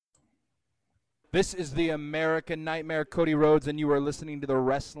This is the American Nightmare, Cody Rhodes, and you are listening to the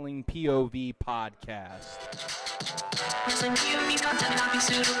Wrestling POV podcast. Wrestling POV content not be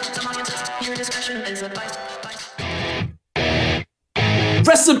suitable to audiences. Your discretion is advised.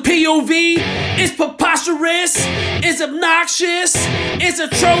 Wrestling POV is preposterous, is obnoxious, is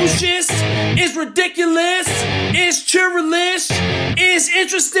atrocious, is ridiculous, is churlish, is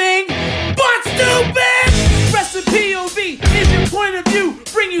interesting, but stupid! Wrestling POV is your point of view,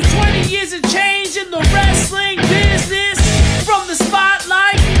 bring you 20 years of change in the wrestling business. From the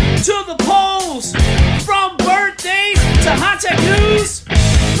spotlight to the polls, from birthdays to hot tech news.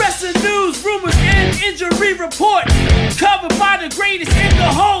 Wrestling news, rumors, and injury report. Covered by the greatest in the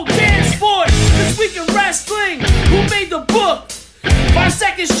whole damn sport. This week in wrestling, who made the book? 5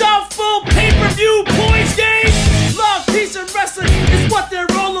 second shuffle, pay-per-view, points game. Love, peace, and wrestling is what they're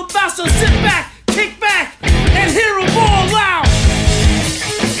all about. So sit back, kick back, and hear them all out.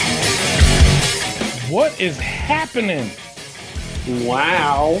 What is happening?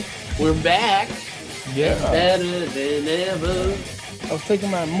 Wow, we're back. Yeah. Better than ever. I was taking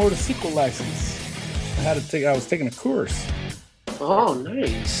my motorcycle license. I was taking a course. Oh,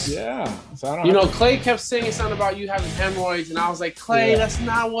 nice. Yeah. So I don't Clay kept saying something about you having hemorrhoids, and I was like, Clay, that's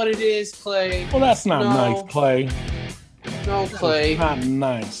not what it is, Clay. Well, that's not No. nice, Clay. No, Clay. Not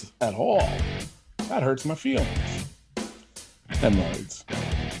nice at all. That hurts my feelings. Hemorrhoids.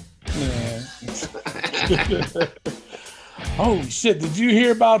 Yeah. Holy shit. Did you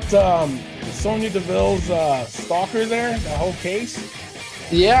hear about Sonya Deville's stalker there? The whole case?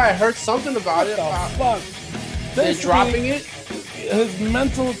 Yeah, I heard something about it. What the fuck? They're dropping it? His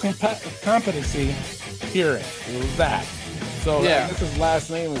mental competency hearing. It was that. So Yeah. I guess his last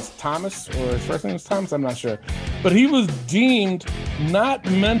name is Thomas, or his first name is Thomas. I'm not sure. But he was deemed not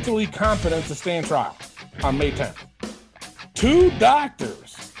mentally competent to stand trial on May 10th. 2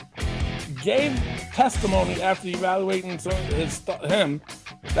 doctors gave testimony after evaluating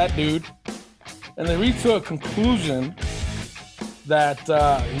that dude, and they reached to a conclusion that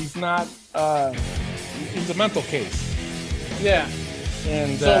he's not. He's a mental case. Yeah.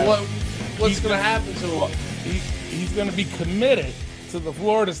 And So what's going to happen to him? He's going to be committed to the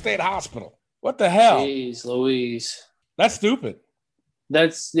Florida State Hospital. What the hell? Jeez Louise. That's stupid.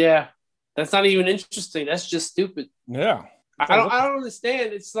 That's not even interesting. That's just stupid. Yeah. I don't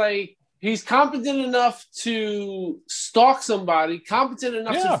understand. It's like he's competent enough to stalk somebody, competent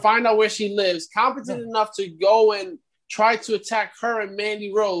enough to find out where she lives, competent enough to go and try to attack her and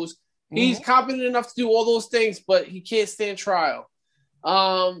Mandy Rose. He's competent enough to do all those things, but he can't stand trial.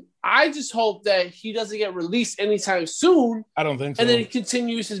 I just hope that he doesn't get released anytime soon. I don't think so. And then he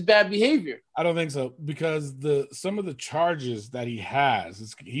continues his bad behavior. I don't think so, because some of the charges that he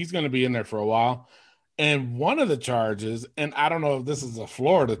has, he's going to be in there for a while. And one of the charges, and I don't know if this is a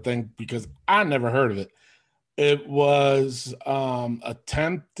Florida thing because I never heard of it. It was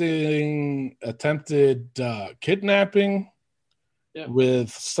attempted kidnapping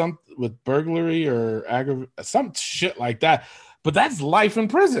with burglary or some shit like that. But that's life in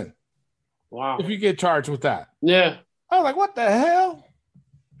prison. Wow. If you get charged with that. Yeah. I was like, what the hell?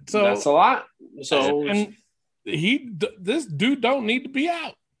 So that's a lot. So and this dude don't need to be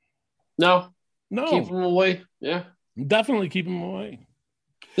out. No. Keep him away. Yeah. Definitely keep him away.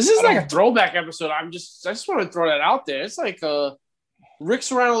 This is like a throwback episode. I just want to throw that out there. It's like a Rick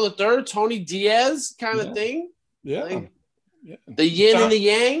Serrano III, Tony Diaz kind of thing. Yeah. Like the yin and the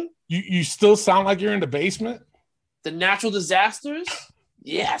yang. You still sound like you're in the basement? The natural disasters?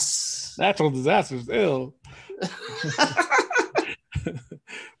 Yes. Natural disasters, ill.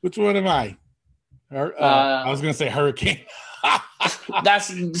 Which one am I? I was going to say hurricane.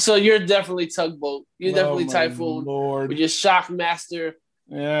 So you're definitely Tugboat. You're definitely Typhoon. Lord. With your Shockmaster.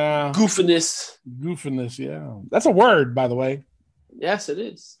 Yeah. Goofiness, yeah. That's a word, by the way. Yes, it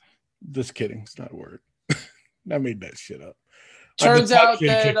is. Just kidding. It's not a word. I made that shit up. Turns out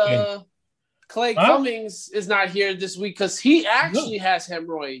that Clay Cummings is not here this week because he actually has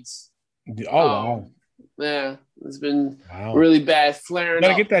hemorrhoids. Oh, wow. Yeah, it's been really bad, flaring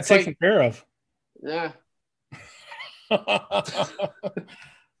Gotta up. get that taken care of. Yeah.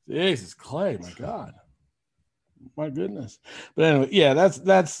 Jesus, Clay, my God. My goodness. But anyway, yeah,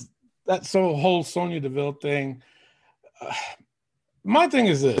 that's so whole Sonya Deville thing. My thing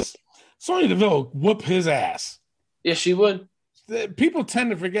is this. Sonya Deville whoop his ass. Yes, she would. People tend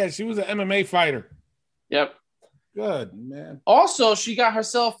to forget she was an MMA fighter. Yep. Good, man. Also, she got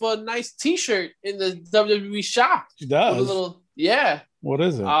herself a nice t-shirt in the WWE shop. She does. With a little, What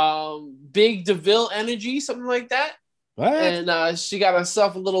is it? Big DeVille Energy, something like that. What? And she got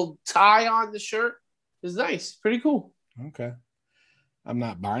herself a little tie on the shirt. It's nice. Pretty cool. Okay. I'm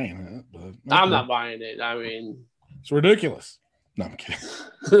not buying it, but I'm okay. not buying it. I mean, It's ridiculous. No, I'm kidding.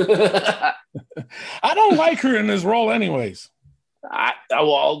 I don't like her in this role, anyways.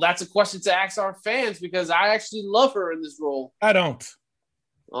 well, that's a question to ask our fans because I actually love her in this role. I don't.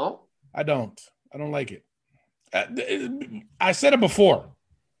 Oh, I don't like it. I said it before.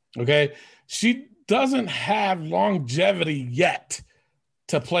 Okay, she doesn't have longevity yet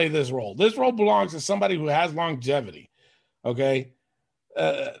to play this role. This role belongs to somebody who has longevity. Okay,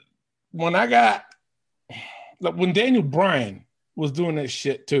 when Daniel Bryan was doing this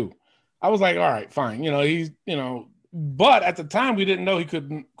shit too, I was like, all right, fine. But at the time we didn't know he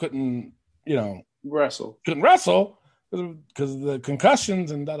couldn't, wrestle. couldn't wrestle because of the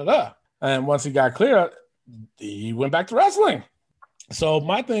concussions and da-da-da. And once he got clear, he went back to wrestling. So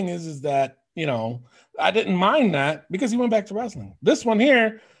my thing is that, I didn't mind that because he went back to wrestling. This one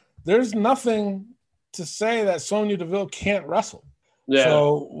here, there's nothing to say that Sonya Deville can't wrestle. Yeah.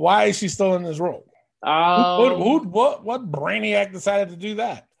 So why is she still in this role? What brainiac decided to do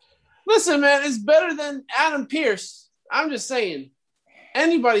that? Listen, man, it's better than Adam Pearce. I'm just saying.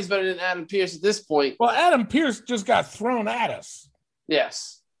 Anybody's better than Adam Pearce at this point. Well, Adam Pearce just got thrown at us.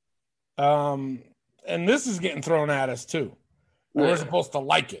 Yes. And this is getting thrown at us too. And we're supposed to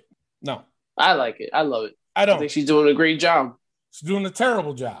like it. No. I like it. I love it. I don't. I think she's doing a great job. She's doing a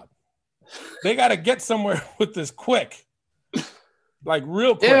terrible job. They got to get somewhere with this quick. Like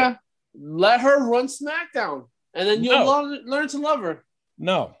real quick. Yeah. Let her run SmackDown. And then you'll learn to love her.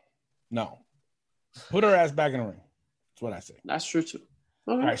 No. Put her ass back in the ring. That's what I say. That's true too.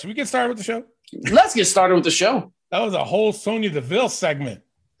 Okay. All right, should we get started with the show? Let's get started with the show. That was a whole Sonya Deville segment.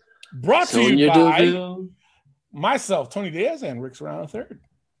 Brought to you by Deville. Myself, Tony Diaz, and Rick Serrano III.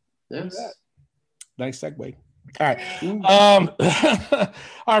 Yes. Nice segue. All right.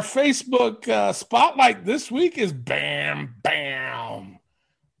 Our Facebook spotlight this week is Bam Bam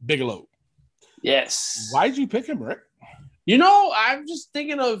Bigelow. Yes. Why'd you pick him, Rick? I'm just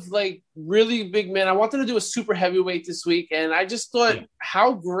thinking of like really big men. I wanted to do a super heavyweight this week, and I just thought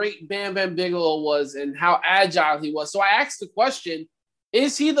how great Bam Bam Bigelow was and how agile he was. So I asked the question,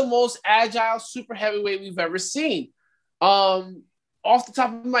 is he the most agile super heavyweight we've ever seen? Off the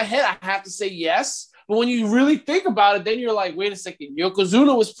top of my head, I have to say yes. But when you really think about it, then you're like, wait a second.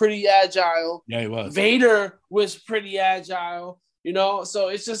 Yokozuna was pretty agile. Yeah, he was. Vader was pretty agile. So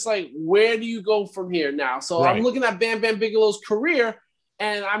it's just like, where do you go from here now? So Right. I'm looking at Bam Bam Bigelow's career,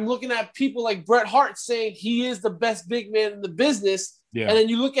 and I'm looking at people like Bret Hart saying he is the best big man in the business. Yeah. And then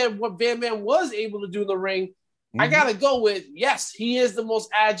you look at what Bam Bam was able to do in the ring. I got to go with, yes, he is the most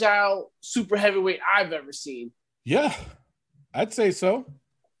agile super heavyweight I've ever seen. Yeah, I'd say so.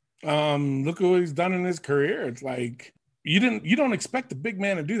 Look at what he's done in his career. It's like you don't expect a big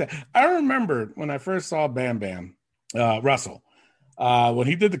man to do that. I remember when I first saw Bam Bam wrestle. When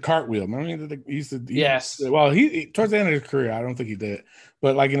he did the cartwheel, remember Yes. He towards the end of his career, I don't think he did it,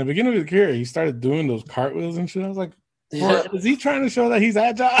 but like in the beginning of his career, he started doing those cartwheels and shit. I was like, is he trying to show that he's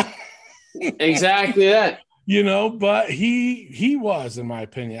agile? Exactly that. But he was, in my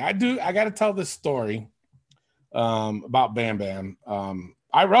opinion. I got to tell this story about Bam Bam.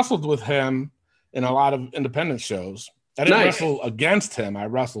 I wrestled with him in a lot of independent shows. I didn't wrestle against him. I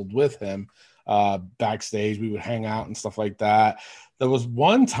wrestled with him backstage. We would hang out and stuff like that. There was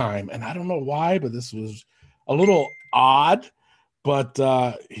one time, and I don't know why, but this was a little odd, but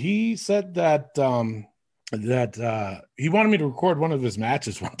he said that he wanted me to record one of his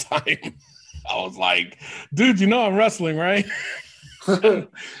matches one time. I was like, dude, I'm wrestling, right?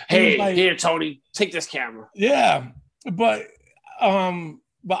 Hey, here, Tony, take this camera. Yeah, but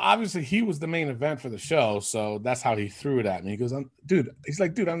obviously he was the main event for the show, so that's how he threw it at me. He goes, dude,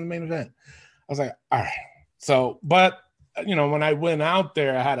 I'm the main event. I was like, all right. So, but when I went out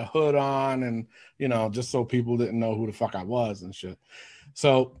there, I had a hood on and, just so people didn't know who the fuck I was and shit.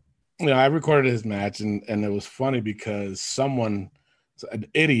 So, I recorded his match and it was funny because an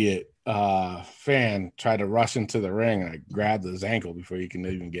idiot fan tried to rush into the ring and I grabbed his ankle before he can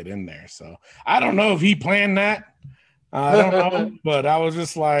even get in there. So I don't know if he planned that. I don't know, but I was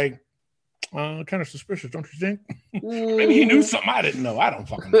just like, kind of suspicious, don't you think? Maybe he knew something I didn't know. I don't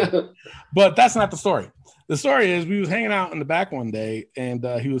fucking know. But that's not the story. The story is we was hanging out in the back one day, and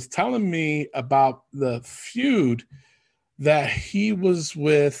he was telling me about the feud that he was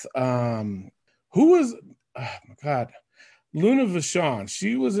with. Who was? Oh my God, Luna Vachon.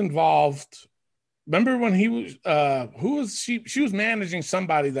 She was involved. Remember when he was? Who was she? She was managing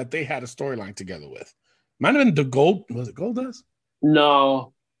somebody that they had a storyline together with. Might have been the Gold. Was it Goldust?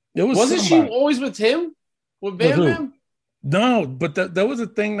 No. It was. Wasn't she always with him? With Bam Bam? No, but there was a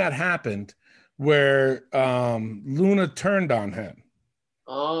thing that happened where Luna turned on him.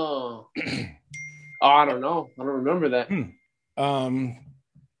 Oh. Oh, I don't know. I don't remember that.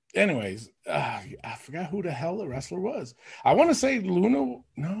 Anyways, I forgot who the hell the wrestler was. I want to say Luna.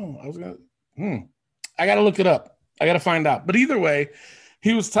 No, I was gonna. I gotta look it up. I gotta find out. But either way,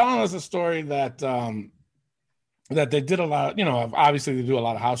 he was telling us a story that that they did a lot. You know, obviously they do a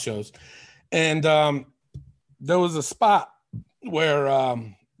lot of house shows, and there was a spot where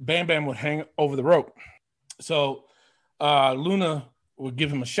Bam Bam would hang over the rope. So Luna would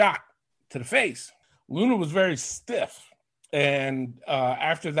give him a shot to the face. Luna was very stiff. And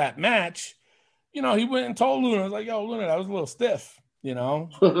after that match, you know, he went and told Luna, like, yo, Luna, that was a little stiff, you know,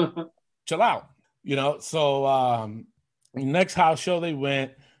 chill out, you know. So next house show they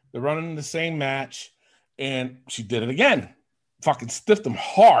went, they're running the same match, and she did it again. Fucking stiffed him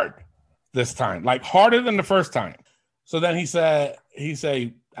hard this time, like harder than the first time. So then he said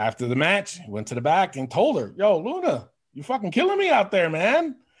after the match, he went to the back and told her, yo, Luna, you fucking killing me out there,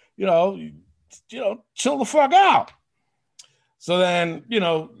 man. You know, chill the fuck out. So then, you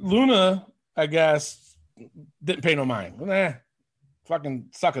know, Luna, I guess, didn't pay no mind. Fucking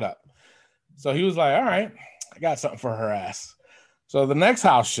suck it up. So he was like, all right, I got something for her ass. So the next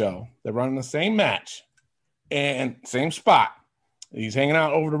house show, they're running the same match and same spot. He's hanging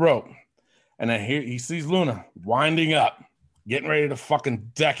out over the rope. And then he sees Luna winding up, getting ready to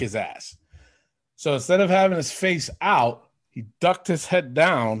fucking deck his ass. So instead of having his face out, he ducked his head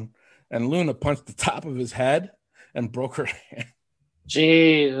down, and Luna punched the top of his head and broke her hand.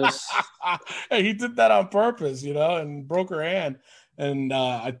 Jesus. And he did that on purpose, you know, and broke her hand. And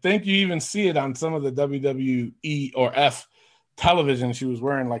I think you even see it on some of the WWE or F television. She was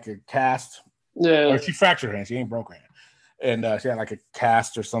wearing like a cast. Yeah. Or she fractured her hand. She ain't broke her hand. And she had like a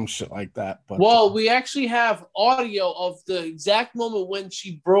cast or some shit like that. But well, we actually have audio of the exact moment when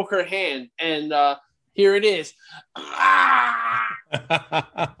she broke her hand. And here it is.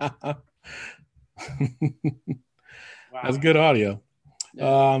 That's good audio.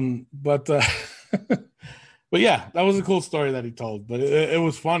 But yeah, that was a cool story that he told. But it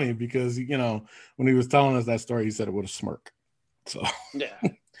was funny because, you know, when he was telling us that story, he said it with a smirk. So yeah.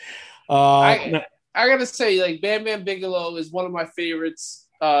 I gotta say, like, Bam Bam Bigelow is one of my favorites.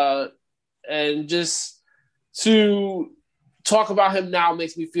 And just to talk about him now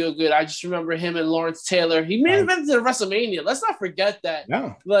makes me feel good. I just remember him and Lawrence Taylor. He main evented at WrestleMania. Let's not forget that.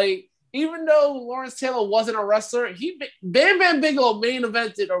 Yeah. Like, even though Lawrence Taylor wasn't a wrestler, Bam Bam Bigelow main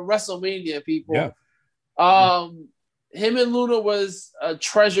evented a WrestleMania, people. Yeah. Him and Luna was a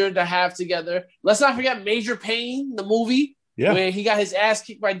treasure to have together. Let's not forget Major Payne, the movie, where he got his ass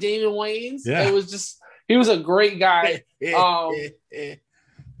kicked by Damon Wayans. Yeah. It was just, he was a great guy.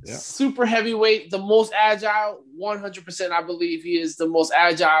 Super heavyweight, the most agile, 100%. I believe he is the most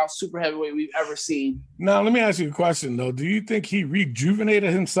agile super heavyweight we've ever seen. Now, let me ask you a question, though. Do you think he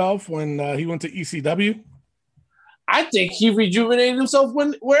rejuvenated himself when he went to ECW? I think he rejuvenated himself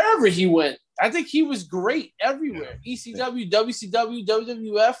wherever he went. I think he was great everywhere. ECW, WCW,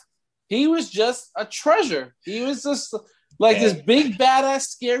 WWF. He was just a treasure. He was just like this big, badass,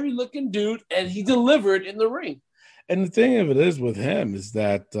 scary-looking dude, and he delivered in the ring. And the thing of it is with him is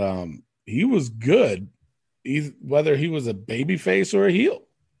that he was good, whether he was a babyface or a heel.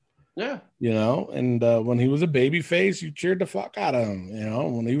 Yeah. You know, and when he was a babyface, you cheered the fuck out of him. You know,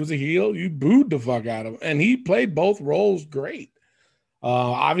 when he was a heel, you booed the fuck out of him. And he played both roles great.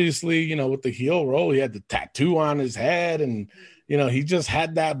 Obviously, you know, with the heel role, he had the tattoo on his head, and, you know, he just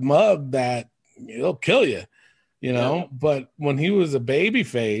had that mug that it'll kill you, you know. Yeah. But when he was a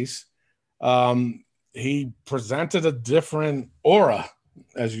babyface, he presented a different aura,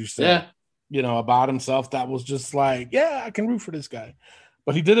 as you said, you know, about himself that was just like, yeah, I can root for this guy.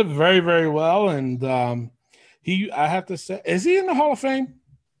 But he did it very, very well. And I have to say, is he in the Hall of Fame?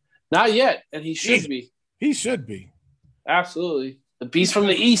 Not yet. And he should be. He should be. Absolutely. The beast from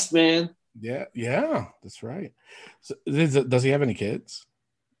the East, man. Yeah, that's right. So, does he have any kids?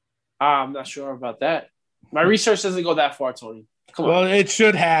 I'm not sure about that. My research doesn't go that far, Tony. Come on. Well, it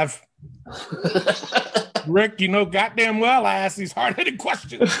should have. Rick, you know goddamn well I ask these hard-hitting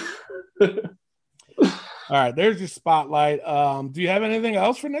questions. All right, there's your spotlight. Do you have anything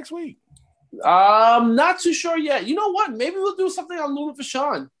else for next week? Not too sure yet. You know what? Maybe we'll do something on Luna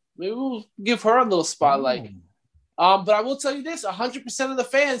Vachon. Maybe we'll give her a little spotlight. But I will tell you this, 100% of the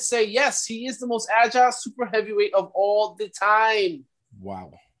fans say, yes, he is the most agile super heavyweight of all the time.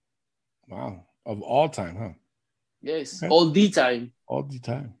 Wow. Of all time, huh? Yes, all the time. All the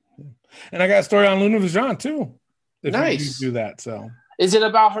time. Yeah. And I got a story on Luna Vachon, too. If nice. You do that, so. Is it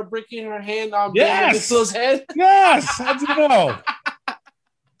about her breaking her hand on Bigelow's head? Yes. How'd you know?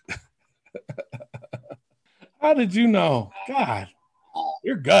 How did you know? God.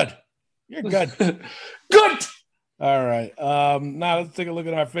 You're good. You're good. Good. All right. Now let's take a look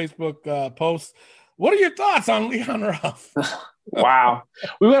at our Facebook post. What are your thoughts on Leon Ruff? Wow.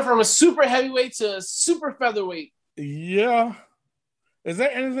 We went from a super heavyweight to a super featherweight. Yeah. Is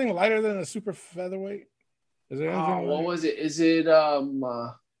there anything lighter than a super featherweight? Is there anything? What was it? Is it I'm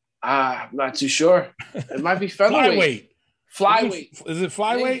not too sure. It might be featherweight. Flyweight. Is it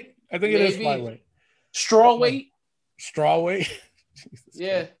flyweight? Maybe. I think it is flyweight. Strawweight. Strawweight.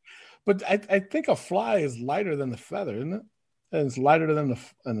 Yeah. But I think a fly is lighter than the feather, isn't it? And it's lighter than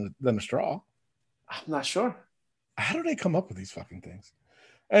the straw. I'm not sure. How do they come up with these fucking things?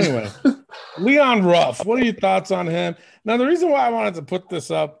 Anyway, Leon Ruff, what are your thoughts on him? Now, the reason why I wanted to put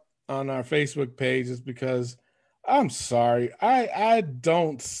this up on our Facebook page is because I'm sorry. I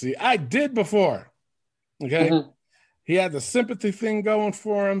don't see. I did before. Okay. Mm-hmm. He had the sympathy thing going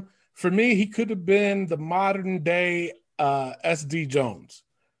for him. For me, he could have been the modern day SD Jones,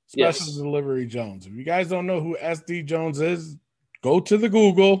 Special Delivery Jones. If you guys don't know who SD Jones is, go to the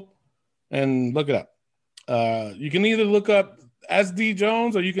Google and look it up. You can either look up SD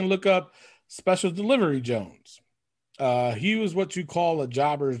Jones or you can look up Special Delivery Jones. He was what you call a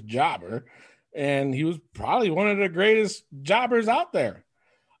jobber's jobber, and he was probably one of the greatest jobbers out there.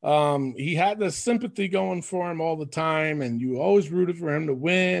 He had the sympathy going for him all the time, and you always rooted for him to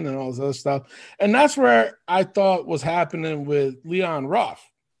win and all this other stuff. And that's where I thought was happening with Leon Ruff.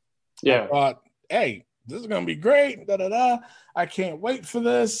 Yeah. I thought, hey, this is going to be great. I can't wait for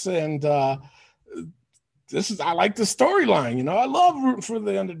this. And I like the storyline. You know, I love rooting for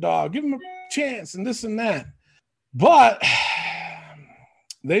the underdog. Give him a chance and this and that. But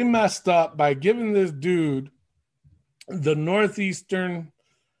they messed up by giving this dude the Northeastern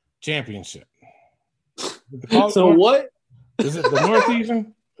Championship. So what? Is it the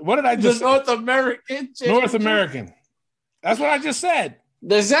Northeastern? What did I just say? North American Championship? North American. That's what I just said.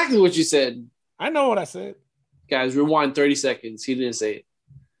 That's exactly what you said. I know what I said. Guys, rewind 30 seconds. He didn't say it.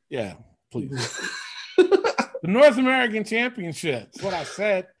 Yeah, please. The North American Championship. That's what I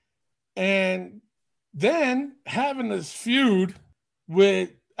said. And then having this feud with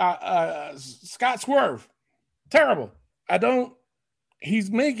Scott Swerve. Terrible.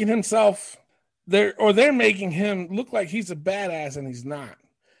 He's making himself they're making him look like he's a badass and he's not.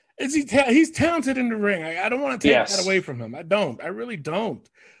 He's talented in the ring. I don't want to take that away from him. I really don't.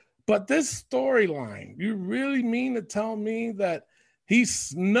 But this storyline, you really mean to tell me that he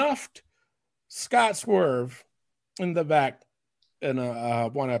snuffed Scott Swerve in the back in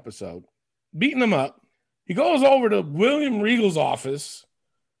one episode, beating him up. He goes over to William Regal's office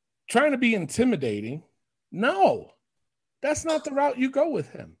trying to be intimidating. No, that's not the route you go with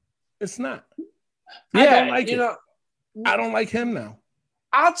him. It's not. I don't like it. I don't like him now.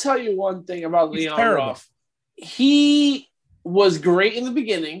 I'll tell you one thing about Leon Ruff. He was great in the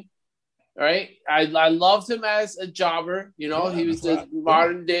beginning, right? I loved him as a jobber. You know, he was the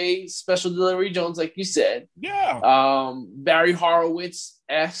modern day Special Delivery Jones, like you said. Yeah. Barry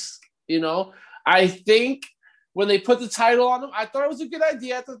Horowitz-esque, you know. I think when they put the title on him, I thought it was a good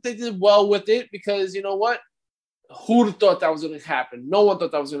idea. I thought they did well with it because, you know what? Who would have thought that was going to happen? No one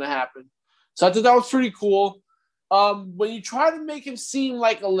thought that was going to happen. So I thought that was pretty cool. When you try to make him seem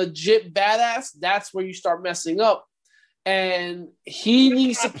like a legit badass, that's where you start messing up. And he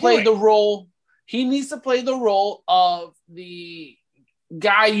needs to play the role. He needs to play the role of the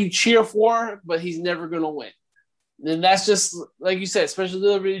guy you cheer for, but he's never going to win. And that's just, like you said, Special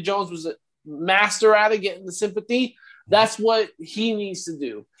Delivery Jones was a master at it, getting the sympathy. That's what he needs to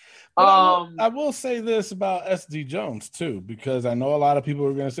do. I will say this about SD Jones too, because I know a lot of people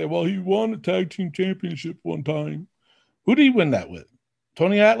are going to say, well, he won a tag team championship one time. Who did he win that with?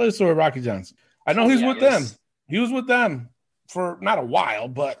 Tony Atlas or Rocky Johnson? I know he's with them. He was with them for not a while,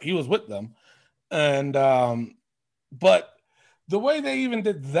 but he was with them. And, but the way they even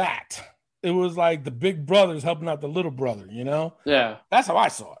did that, it was like the big brother's helping out the little brother, you know? Yeah. That's how I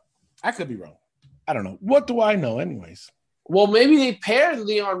saw it. I could be wrong. I don't know. What do I know anyways? Well, maybe they paired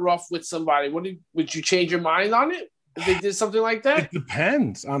Leon Ruff with somebody. Would you change your mind on it if they did something like that? It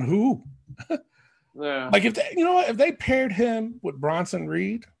depends on who. Yeah. Like if they paired him with Bronson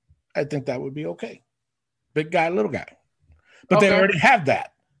Reed, I think that would be okay. Big guy, little guy. But they already have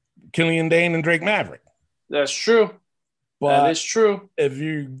that. Killian Dane and Drake Maverick. That's true. But that is true. If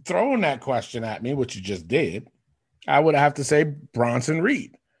you're throwing that question at me, which you just did, I would have to say Bronson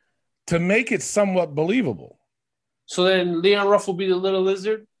Reed to make it somewhat believable. So then Leon Ruff will be the little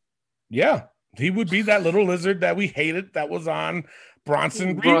lizard? Yeah. He would be that little lizard that we hated that was on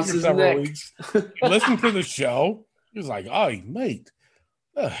Bronson Reed for several weeks. Listen to the show. He was like, oh, mate,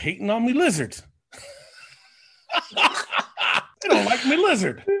 hating on me lizards. They don't like me,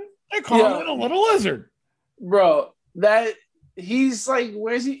 lizard. They call me a little lizard. Bro, that he's like,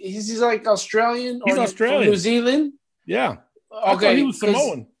 where is he? He's like Australian He's or Australian. from New Zealand. Yeah. I thought he was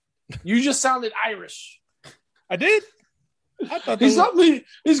Samoan. You just sounded Irish. I did. I thought He's got me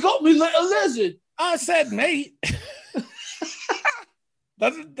like a lizard. I said mate.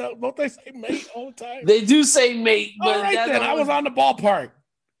 Don't they say mate all the time? They do say mate, but all right then. I was on the ballpark.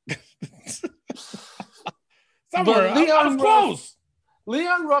 Somewhere. I was close.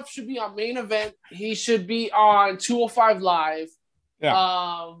 Leon Ruff should be on Main Event. He should be on 205 Live.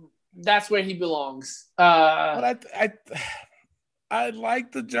 Yeah. That's where he belongs. But I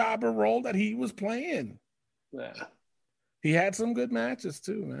like the jobber role that he was playing. Yeah. He had some good matches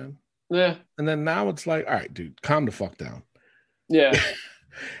too, man. Yeah. And then now it's like, all right, dude, calm the fuck down. Yeah.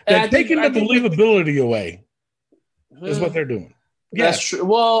 They're taking the believability away. Is what they're doing. That's true.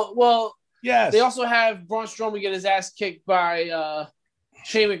 Well. Yes. They also have Braun Strowman get his ass kicked by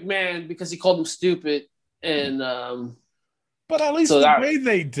Shane McMahon because he called him stupid. And but at least way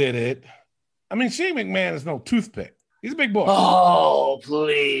they did it. I mean, Shane McMahon is no toothpick. He's a big boy. Oh,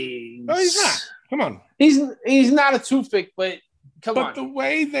 please. No, he's not. Come on. He's not a toothpick, but come on. But the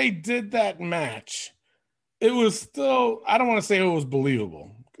way they did that match, it was still, I don't want to say it was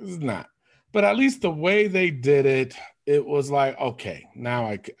believable, because it's not. But at least the way they did it, it was like, okay, now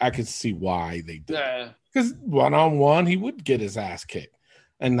I could see why they did it. Because one-on-one, he would get his ass kicked.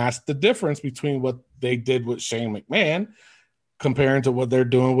 And that's the difference between what they did with Shane McMahon comparing to what they're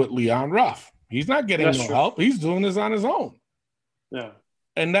doing with Leon Ruff. He's not getting help. He's doing this on his own. Yeah.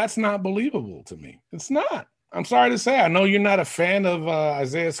 And that's not believable to me. It's not. I'm sorry to say. I know you're not a fan of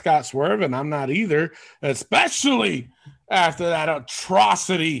Isaiah Scott Swerve, and I'm not either, especially after that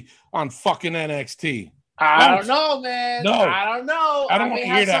atrocity on fucking NXT. I don't know, man. No. I don't know. I don't want to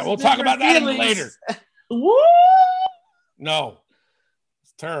hear that. We'll talk about that later. Woo! No.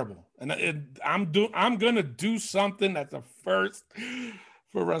 It's terrible. And I'm going to do something that's a first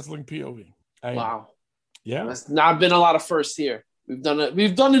for Wrestling POV. Wow. Yeah. There's not been a lot of firsts here. We've done it.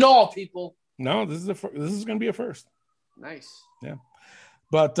 We've done it all, people. No, this is going to be a first. Nice. Yeah.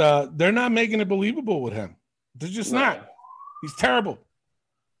 But they're not making it believable with him. They're just not. He's terrible.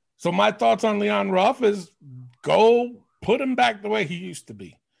 So my thoughts on Leon Ruff is go put him back the way he used to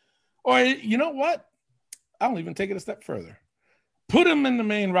be. Or you know what? I'll even take it a step further. Put him in the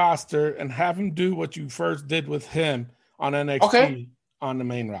main roster and have him do what you first did with him on NXT on the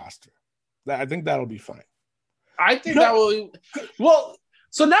main roster. I think that'll be fine. I think that will. Well,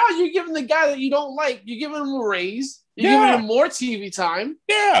 so now you're giving the guy that you don't like, you're giving him a raise. You're giving him more TV time.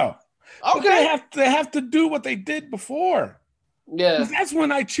 Yeah. Okay. But they have to do what they did before. Yeah. That's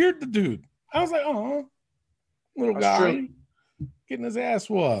when I cheered the dude. I was like, oh, little guy getting his ass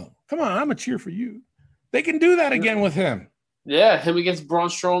whooped. Come on, I'm a cheer for you. They can do that again with him. Yeah, him against Braun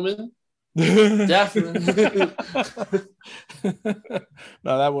Strowman. Definitely.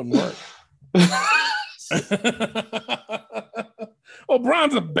 No, that wouldn't work. Well,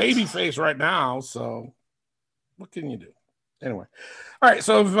 Braun's a baby face right now, so what can you do? Anyway. All right,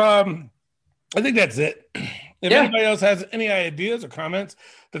 so if, I think that's it. If anybody else has any ideas or comments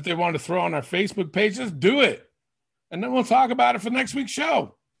that they want to throw on our Facebook page, just do it. And then we'll talk about it for next week's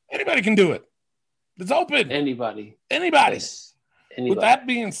show. Anybody can do it. It's open. Anybody. Yes. With that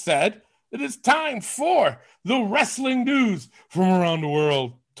being said, it is time for the wrestling news from around the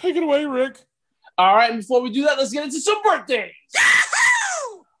world. Take it away, Rick. All right, before we do that, let's get into some birthdays.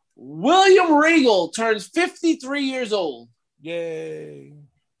 Yahoo! William Regal turns 53 years old. Yay.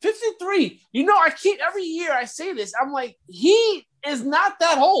 53. You know, every year I say this, I'm like, he is not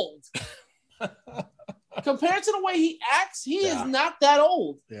that old. Compared to the way he acts, he is not that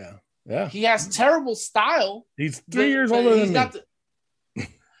old. Yeah. Yeah. He has terrible style. He's 3 years older than me.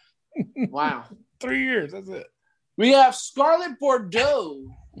 Wow. 3 years. That's it. We have Scarlett Bordeaux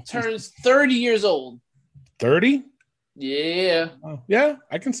turns 30 years old. 30? Yeah. Oh, yeah,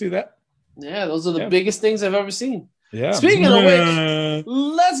 I can see that. Yeah, those are the biggest things I've ever seen. Yeah. Speaking of which,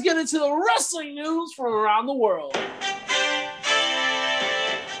 let's get into the wrestling news from around the world.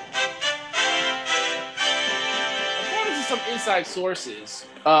 According to some inside sources,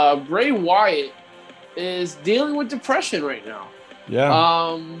 Bray Wyatt is dealing with depression right now.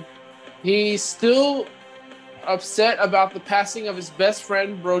 Yeah. He's still upset about the passing of his best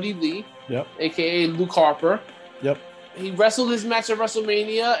friend, Brody Lee, aka Luke Harper. Yep. He wrestled his match at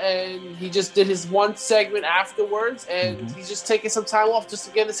WrestleMania, and he just did his one segment afterwards, and he's just taking some time off just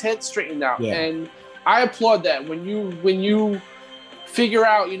to get his head straightened out. Yeah. And I applaud that. When you figure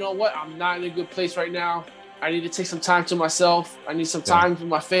out, you know what, I'm not in a good place right now. I need to take some time to myself. I need some time for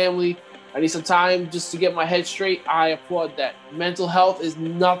my family. I need some time just to get my head straight. I applaud that. Mental health is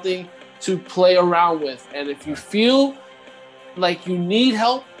nothing to play around with. And if you feel like you need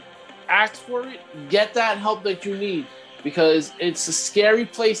help, ask for it. Get that help that you need, because it's a scary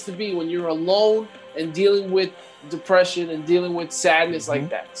place to be when you're alone and dealing with depression and dealing with sadness like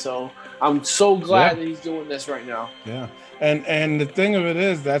that. So I'm so glad that he's doing this right now. Yeah. And the thing of it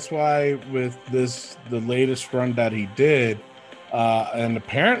is, that's why with the latest run that he did, and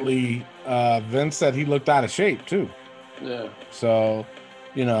apparently Vince said he looked out of shape too. Yeah. So,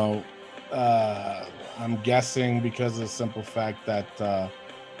 I'm guessing because of the simple fact that,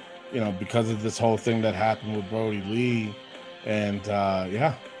 because of this whole thing that happened with Brody Lee, and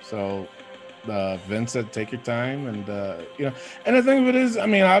so Vince said, take your time, and and the thing of it is, I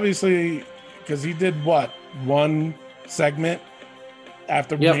mean, obviously, because he did one segment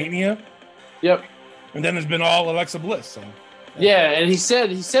after Mania, and then it's been all Alexa Bliss. So and he said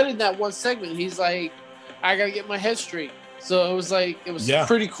in that one segment, he's like, I gotta get my head straight. So it was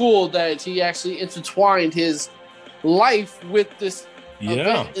pretty cool that he actually intertwined his life with this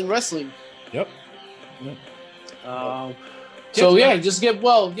event in wrestling. Yep. So just get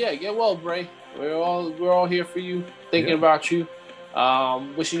well. Yeah, get well, Bray. We're all here for you, thinking about you,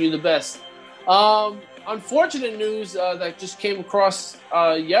 wishing you the best. Unfortunate news that just came across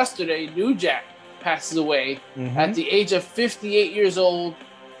yesterday. New Jack passes away at the age of 58 years old.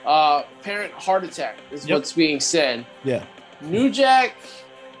 Apparent heart attack is what's being said. Yeah. New Jack,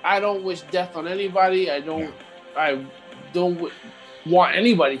 I don't wish death on anybody. I don't want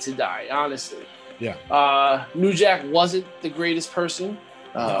anybody to die, honestly. Yeah. New Jack wasn't the greatest person,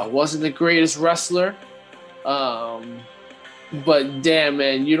 wasn't the greatest wrestler. But damn,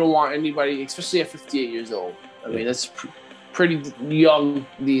 man, you don't want anybody, especially at 58 years old. I mean, that's pretty young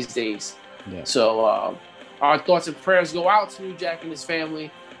these days. Yeah. So our thoughts and prayers go out to New Jack and his family,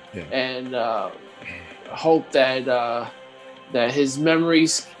 and hope that his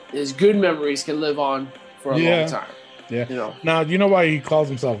memories, his good memories, can live on for a long time. Yeah. Now, you know why he calls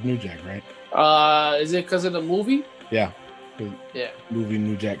himself New Jack, right? Is it because of the movie? Yeah. Movie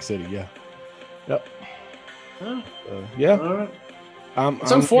New Jack City. Yeah. Yep. All Yeah. right.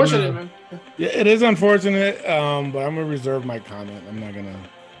 It's unfortunate, man. Yeah, it is unfortunate. But I'm gonna reserve my comment. I'm not gonna.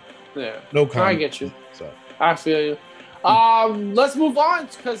 Yeah. No comment. I get you. So I feel you. Let's move on,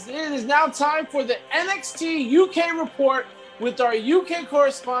 because it is now time for the NXT UK report with our UK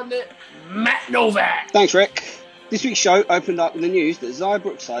correspondent, Matt Novak. Thanks, Rick. This week's show opened up with the news that Xia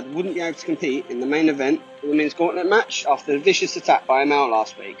Brookside wouldn't be able to compete in the main event, the Women's Gauntlet match, after the vicious attack by Amel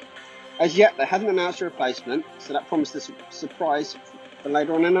last week. As yet, they hadn't announced a replacement, so that promised a surprise for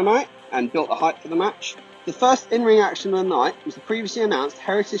later on in the night and built the hype for the match. The first in-ring action of the night was the previously announced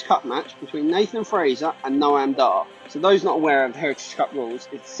Heritage Cup match between Nathan Fraser and Noam Dar. So those not aware of the Heritage Cup rules,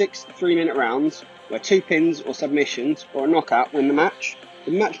 it's 6 3-minute rounds where 2 pins or submissions or a knockout win the match.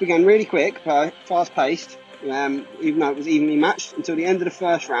 The match began really quick, fast-paced, even though it was evenly matched, until the end of the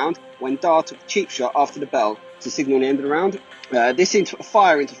first round when Dar took a cheap shot after the bell to signal the end of the round. This sent a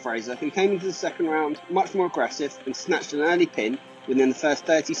fire into Fraser, who came into the second round much more aggressive and snatched an early pin within the first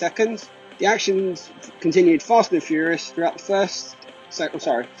 30 seconds. The actions continued fast and furious throughout the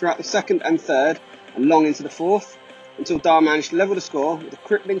second and third, and long into the fourth, until Dar managed to level the score with a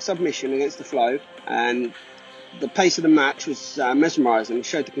crippling submission against the flow. And the pace of the match was mesmerising and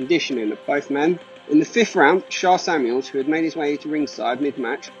showed the conditioning of both men. In the fifth round, Shah Samuels, who had made his way to ringside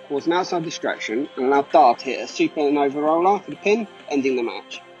mid-match, caused an outside distraction and allowed Dar to hit a supernova roller for the pin, ending the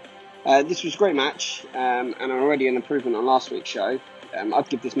match. This was a great match, and already an improvement on last week's show. I'd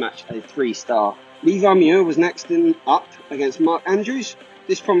give this match a 3-star. Levi Muir was next up against Mark Andrews.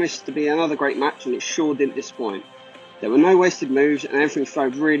 This promised to be another great match, and it sure didn't disappoint. There were no wasted moves, and everything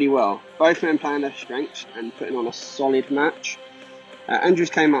flowed really well. Both men playing their strengths and putting on a solid match. Andrews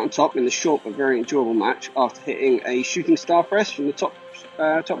came out on top in the short but very enjoyable match after hitting a shooting star press from the top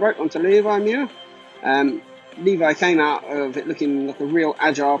rope onto Levi Muir. Levi came out of it looking like a real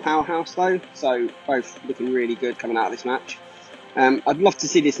agile powerhouse though, so both looking really good coming out of this match. I'd love to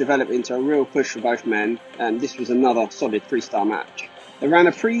see this develop into a real push for both men, and this was another solid 3-star match. They ran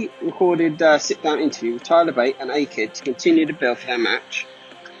a pre-recorded sit-down interview with Tyler Bate and A-Kid to continue to build their match.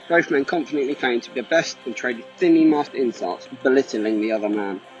 Both men confidently claimed to be the best and traded thinly masked insults, belittling the other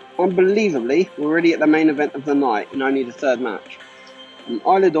man. Unbelievably, we're already at the main event of the night in only the third match.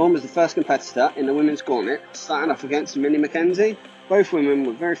 Isla Dawn was the first competitor in the Women's Gauntlet, starting off against Millie McKenzie. Both women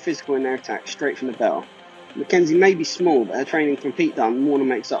were very physical in their attacks straight from the bell. McKenzie may be small, but her training from Pete Dunne more than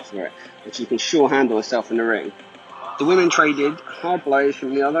makes up for it, and she can sure handle herself in the ring. The women traded hard blows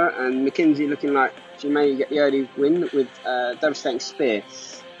from the other, and McKenzie looking like she may get the early win with a devastating spear.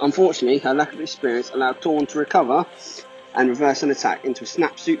 Unfortunately, her lack of experience allowed Dawn to recover and reverse an attack into a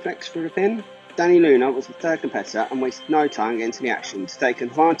snap suplex for the pin. Danny Luna was the third competitor and wasted no time getting into the action to take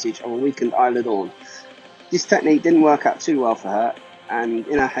advantage of a weakened Isla Dawn. This technique didn't work out too well for her, and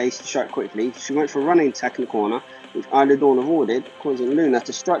in her haste to show it quickly, she went for a running attack in the corner, which Isla Dawn avoided, causing Luna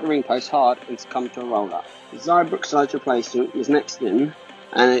to strike the ring post hard and to come to a roll-up. Xia Brookside's replacement was next in,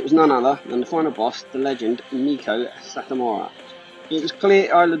 and it was none other than the final boss, the legend Miko Satomura. It was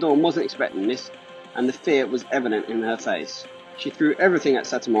clear Isla Dawn wasn't expecting this, and the fear was evident in her face. She threw everything at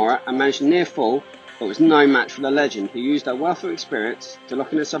Satomura and managed a near fall, but was no match for the legend, who used her wealth of experience to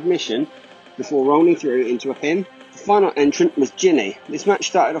lock in a submission before rolling through into a pin. The final entrant was Ginny. This match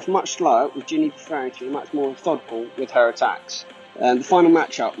started off much slower, with Ginny preferring to be much more methodical with her attacks. The final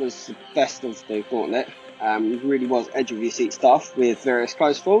matchup was the best of the gauntlet. It really was edge of your seat stuff with various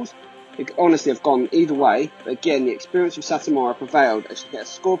close falls. It could honestly have gone either way, but again the experience of Satomura prevailed as she gets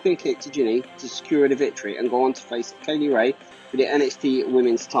a scorpion kick to Ginny to secure the victory and go on to face Kaylee Ray for the NXT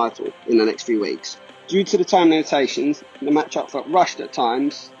Women's title in the next few weeks. Due to the time limitations, the matchup felt rushed at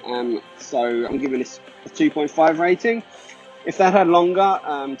times, so I'm giving this a 2.5 rating. If they had longer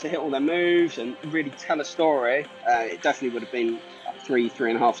to hit all their moves and really tell a story, it definitely would have been a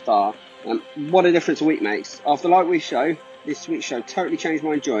 3.5 star. What a difference a week makes. After Like We Show, this week's show totally changed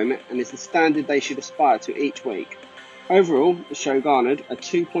my enjoyment and is the standard they should aspire to each week. Overall, the show garnered a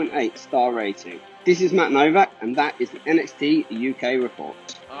 2.8 star rating. This is Matt Novak, and that is the NXT UK report.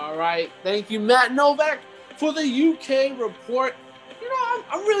 All right. Thank you, Matt Novak, for the UK report. You know,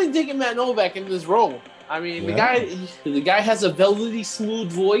 I'm really digging Matt Novak in this role. I mean, the guy has a velvety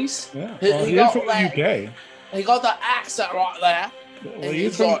smooth voice. Yeah, well, he is from the UK. He got the accent right there. Well, he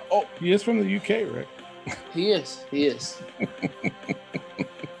is from the UK, Rick. He is.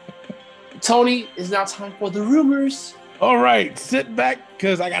 Tony, it's now time for the rumors. All right, sit back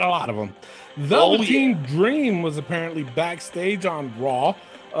because I got a lot of them. Velveteen Dream was apparently backstage on Raw.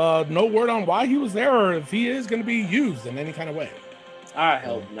 No word on why he was there or if he is going to be used in any kind of way. I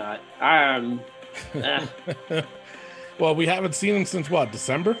hope not. Well, we haven't seen him since what,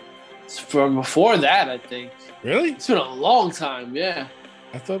 December? From before that, I think. Really? It's been a long time, yeah.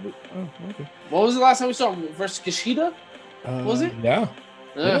 I thought. Okay. What was the last time we saw him versus Kushida? Was it? Yeah.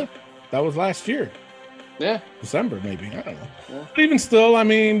 That was last year. Yeah. December, maybe. I don't know. Yeah. But even still, I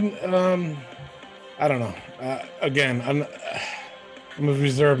mean, I don't know. Again, I'm going to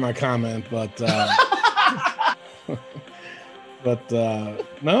reserve my comment, but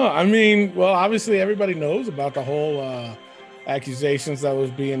no, I mean, well, obviously everybody knows about the whole accusations that was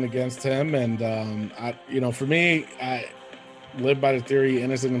being against him. And, for me, I live by the theory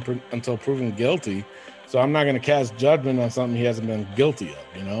innocent until proven guilty. So I'm not going to cast judgment on something he hasn't been guilty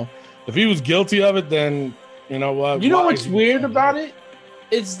of, you know? If he was guilty of it, then you know what? You know what's weird about it?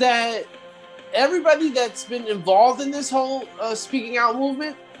 It's that everybody that's been involved in this whole speaking out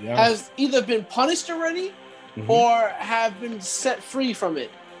movement has either been punished already or have been set free from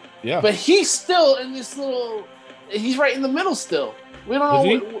it. Yeah. But he's still in this he's right in the middle still. We don't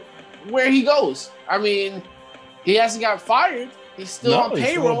know where he goes. I mean, he hasn't got fired. He's still on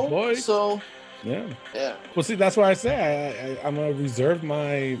payroll. So yeah. Well, see, that's why I say I'm gonna reserve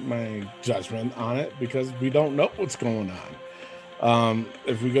my judgment on it because we don't know what's going on.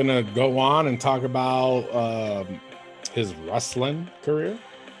 If we're gonna go on and talk about his wrestling career,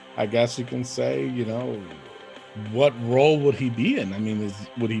 I guess you can say, you know, what role would he be in? I mean,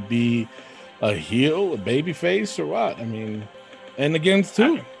 would he be a heel, a babyface, or what? I mean, and against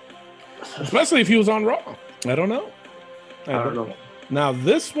who? Especially if he was on Raw. I don't know. I don't know. Now,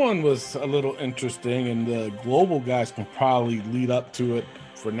 this one was a little interesting, and the global guys can probably lead up to it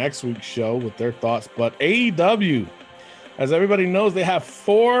for next week's show with their thoughts. But AEW, as everybody knows, they have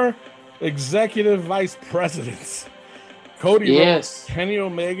 4 executive vice presidents. Cody Rhodes, Kenny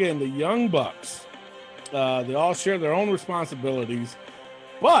Omega, and the Young Bucks. They all share their own responsibilities,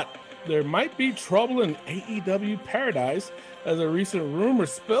 but there might be trouble in AEW paradise as a recent rumor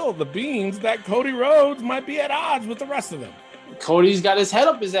spilled the beans that Cody Rhodes might be at odds with the rest of them. Cody's got his head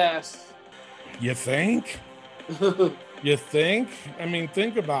up his ass. You think? You think? I mean,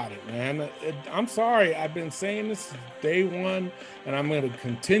 think about it, man. I'm sorry. I've been saying this since day one, and I'm going to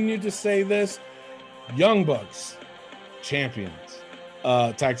continue to say this. Young Bucks, champions,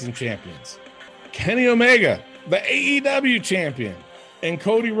 tag team champions. Kenny Omega, the AEW champion. And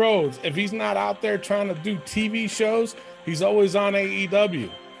Cody Rhodes, if he's not out there trying to do TV shows, he's always on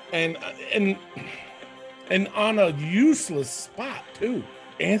AEW. And on a useless spot, too.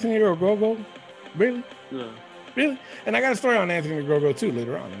 Anthony Ogogo? Really? No. Really? And I got a story on Anthony Ogogo, too,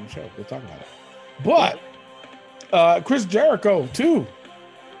 later on in the show. We'll talk about it. But Chris Jericho, too.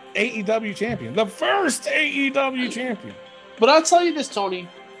 AEW champion, the first AEW champion. But I'll tell you this, Tony.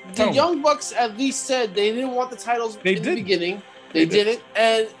 Tell The me. Young Bucks at least said they didn't want the titles They in did. the beginning. They They didn't,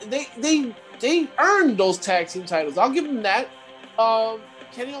 and they earned those tag team titles. I'll give them that.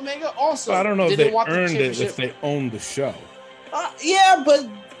 Kenny Omega also. So I don't know if didn't they want the earned it championship. if they owned the show. Yeah, but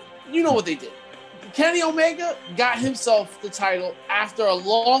you know what they did. Kenny Omega got himself the title after a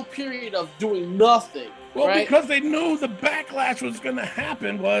long period of doing nothing. Well, right? because they knew the backlash was going to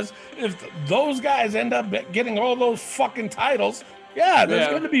happen was if those guys end up getting all those fucking titles, there's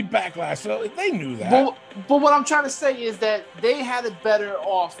going to be backlash. So they knew that. But what I'm trying to say is that they had it better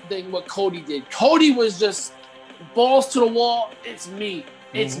off than what Cody did. Cody was just balls to the wall. It's me.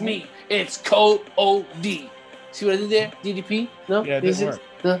 It's me. It's Cody. See what I did there? DDP? No? Yeah, it didn't work.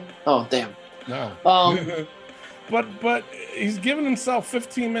 No? Oh, damn. No. Um, but he's giving himself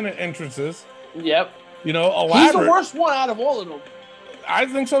 15-minute entrances. Yep. You know, He's the elaborate. worst one out of all of them. I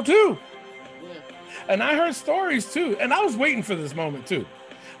think so too. Yeah. And I heard stories too. And I was waiting for this moment too.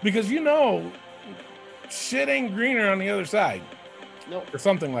 Because you know, shit ain't greener on the other side. Nope. Or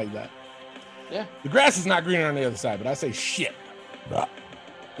something like that. Yeah. The grass is not greener on the other side, but I say shit.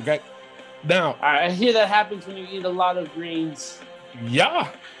 Okay. Now, I hear that happens when you eat a lot of greens. yeah,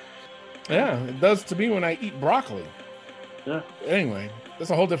 it does to me when I eat broccoli. Yeah. Anyway, that's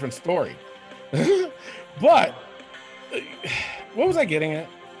a whole different story. But what was I getting at?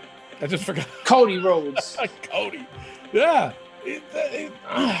 I just forgot. Cody Rhodes. Cody. Yeah.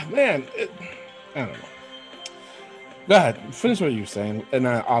 Man, I don't know. Go ahead. Finish what you were saying, and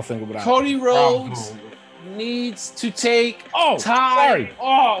I'll think about it. Cody Rhodes needs to take Oh, time sorry.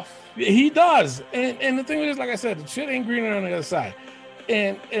 off. He does. And the thing is, like I said, the shit ain't greener on the other side.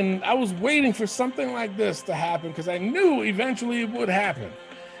 And I was waiting for something like this to happen because I knew eventually it would happen.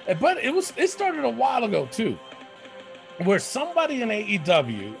 But it started a while ago too, where somebody in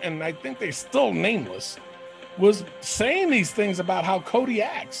AEW, and I think they're still nameless, was saying these things about how Cody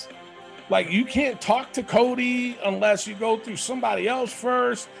acts. Like, you can't talk to Cody unless you go through somebody else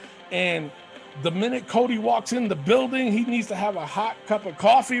first. And the minute Cody walks in the building, he needs to have a hot cup of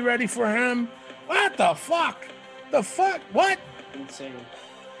coffee ready for him. What the fuck? The fuck? What? Insane.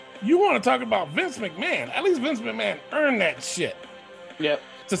 You want to talk about Vince McMahon? At least Vince McMahon earned that shit Yep.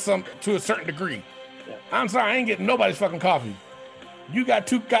 to a certain degree. Yeah. I'm sorry, I ain't getting nobody's fucking coffee. You got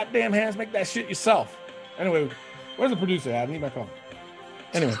two goddamn hands, make that shit yourself. Anyway, where's the producer at? I need my coffee.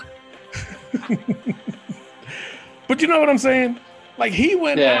 Anyway. But you know what I'm saying? Like, he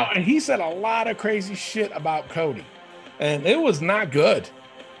went out and he said a lot of crazy shit about Cody. And it was not good.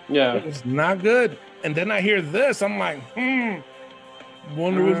 Yeah. It was not good. And then I hear this, I'm like,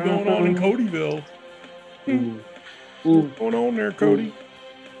 wonder what's going on in Codyville. What's going on there, Cody?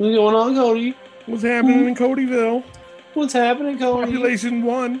 What's going on, Cody? What's happening in Codyville? What's happening, Cody? Population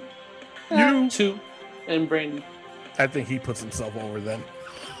 1. You. 2. And Brandy. I think he puts himself over them.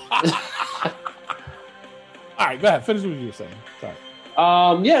 All right, go ahead. Finish what you were saying. Sorry.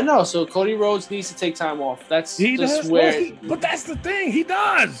 So Cody Rhodes needs to take time off. That's He just does. where. But that's the thing. He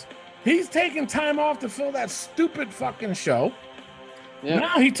does. He's taking time off to fill that stupid fucking show. Yeah.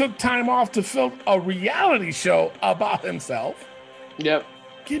 Now he took time off to fill a reality show about himself. Yep.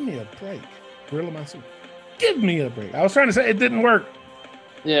 Give me a break. Gorilla Monsoon. Give me a break. I was trying to say it didn't work.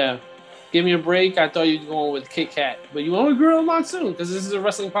 Yeah. Give me a break. I thought you were going with Kit Kat, but you went with Gorilla Monsoon because this is a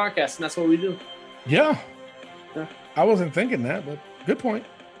wrestling podcast and that's what we do. Yeah. Yeah. I wasn't thinking that, but good point.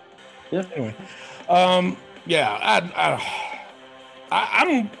 Yeah. Anyway.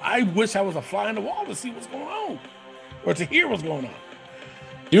 I wish I was a fly on the wall to see what's going on or to hear what's going on.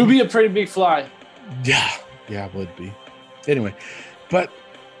 You'd be a pretty big fly. Yeah, it would be. Anyway, but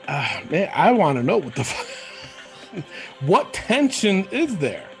man, I want to know what the what tension is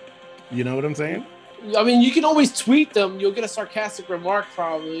there? You know what I'm saying? I mean, you can always tweet them. You'll get a sarcastic remark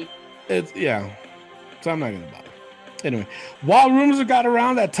probably. So I'm not gonna bother. Anyway, while rumors have got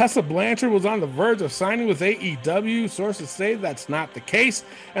around that Tessa Blanchard was on the verge of signing with AEW, sources say that's not the case.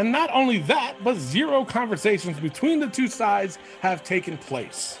 And not only that, but zero conversations between the two sides have taken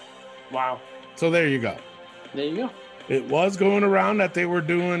place. Wow. So there you go. There you go. It was going around that they were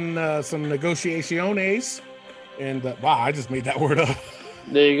doing some negotiaciones. And wow, I just made that word up.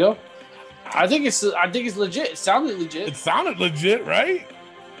 There you go. I think it's legit. It sounded legit. It sounded legit, right?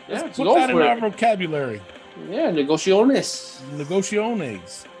 Yeah, Let's put that in our vocabulary. Yeah, negociones.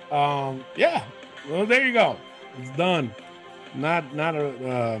 Negociones. Yeah. Well, there you go. It's done. Not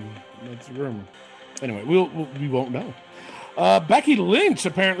a it's a rumor. Anyway, we won't know. Becky Lynch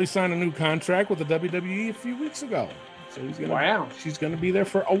apparently signed a new contract with the WWE a few weeks ago. So she's gonna be there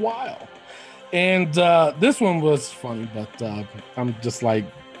for a while. And this one was funny, but I'm just like,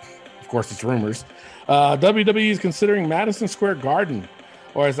 course, it's rumors. WWE is considering Madison Square Garden,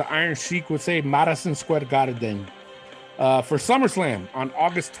 or as the Iron Sheik would say, Madison Square Garden, for SummerSlam on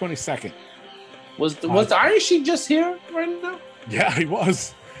August 22nd. Was the Iron Sheik just here right now? Yeah, he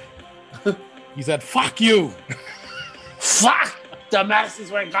was. He said, "Fuck you." Fuck the Madison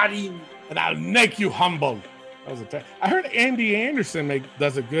Square Garden. And I'll make you humble. That was I heard Andy Anderson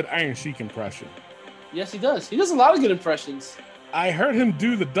does a good Iron Sheik impression. Yes, he does. He does a lot of good impressions. I heard him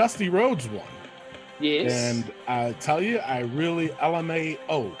do the Dusty Rhodes one. Yes. And I tell you, I really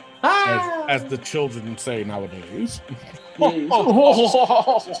LMAO, as the children say nowadays.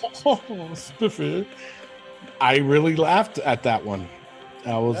 Spiffy. I really laughed at that one.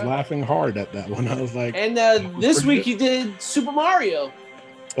 I was laughing hard at that one. I was like, and this week he did Super Mario.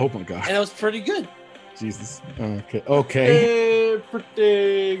 Oh my god! And it was pretty good. Jesus. Okay.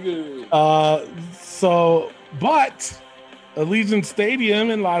 Pretty good. But Allegiant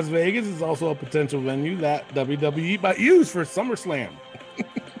Stadium in Las Vegas is also a potential venue that WWE might use for SummerSlam.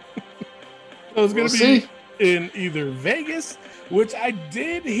 So it's going to be in either Vegas, which I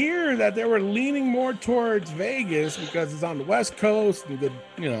did hear that they were leaning more towards Vegas because it's on the West Coast and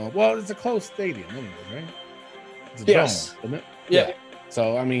it's a closed stadium anyways, right? It's a dome, isn't it? Yeah.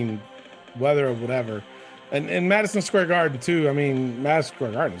 So, I mean, weather or whatever. And Madison Square Garden, too. I mean, Madison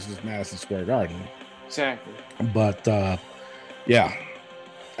Square Garden is just Madison Square Garden. Exactly. But,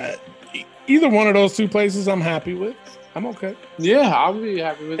 either one of those two places I'm happy with. I'm okay. Yeah, I'll be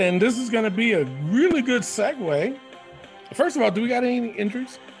happy with it. And this is going to be a really good segue. First of all, do we got any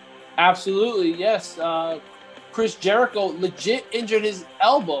injuries? Absolutely, yes. Chris Jericho legit injured his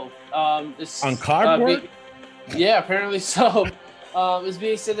elbow. On cardboard? Yeah, apparently so. It's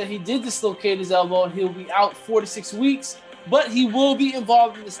being said that he did dislocate his elbow and he'll be out 4 to 6 weeks, but he will be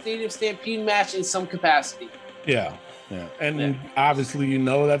involved in the Stadium Stampede match in some capacity. Yeah. And obviously,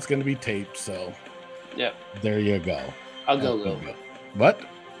 that's going to be taped, so there you go. I'll go. What?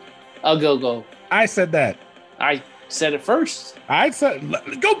 I'll go. I said that. I said it first. I said,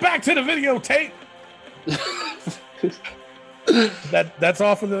 go back to the videotape. That's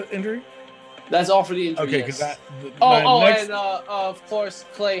all for the injury? That's all for the injury. Okay, because and of course,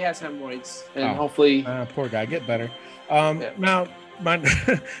 Clay has hemorrhoids, and hopefully, poor guy, get better. Now,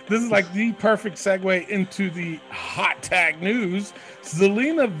 this is like the perfect segue into the hot tag news.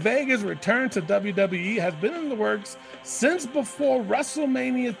 Zelina Vega's return to WWE has been in the works since before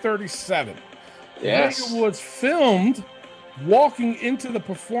WrestleMania 37. Yes. Vega was filmed walking into the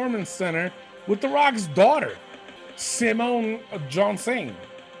Performance Center with The Rock's daughter, Simone Johnson.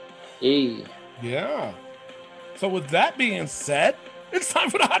 Hey. Yeah. So with that being said, it's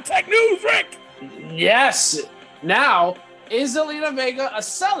time for the hot tag news, Rick. Yes. Now, is Zelina Vega a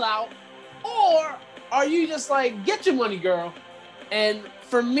sellout, or are you just like, get your money, girl? And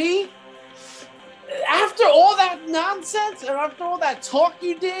for me, after all that nonsense and after all that talk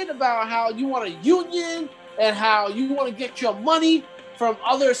you did about how you want a union and how you want to get your money from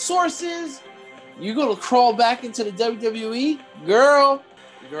other sources, you're going to crawl back into the WWE? Girl,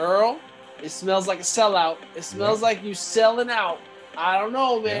 it smells like a sellout. It smells like you selling out. I don't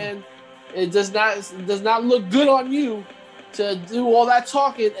know, man. Yeah. It does not look good on you to do all that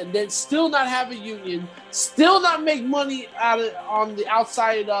talking and then still not have a union, still not make money on the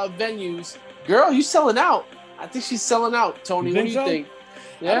outside venues. Girl, you selling out. I think she's selling out, Tony. What do you think?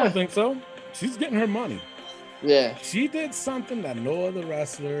 Yeah. I don't think so. She's getting her money. Yeah. She did something that no other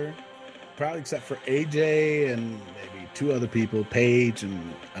wrestler, probably except for AJ and maybe two other people, Paige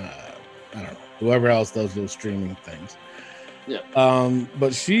and I don't know, whoever else does those streaming things. Yeah.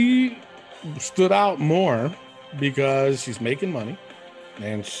 But she stood out more because she's making money,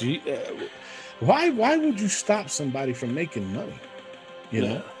 and she. Why would you stop somebody from making money? You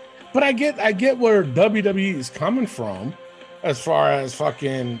know. But I get where WWE is coming from, as far as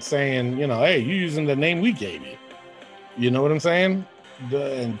fucking saying, hey, you're using the name we gave you. You know what I'm saying?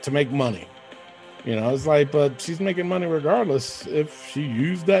 And to make money. It's like, but she's making money regardless if she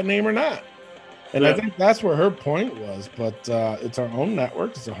used that name or not. And I think that's where her point was. But it's her own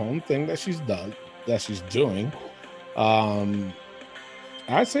network. It's her own thing that she's done, that she's doing.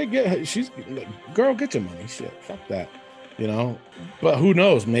 I say girl, get your money. Shit, fuck that. But who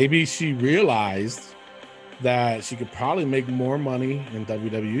knows? Maybe she realized that she could probably make more money in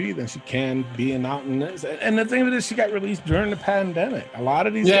WWE than she can being out in this. And the thing is, she got released during the pandemic. A lot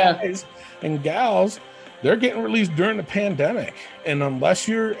of these guys and gals, they're getting released during the pandemic. And unless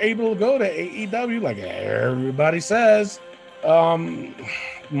you're able to go to AEW, like everybody says,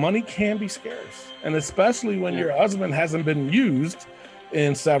 money can be scarce. And especially when your husband hasn't been used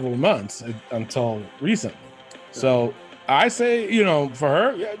in several months until recently. So I say, for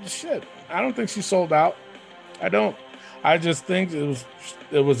her, yeah, shit. I don't think she sold out. I don't. I just think it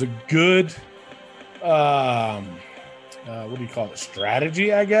was a good, what do you call it?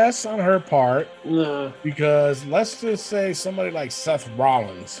 Strategy, I guess, on her part. Nah. Because let's just say somebody like Seth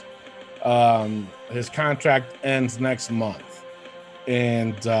Rollins, his contract ends next month,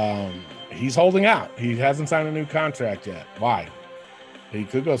 and he's holding out. He hasn't signed a new contract yet. Why? He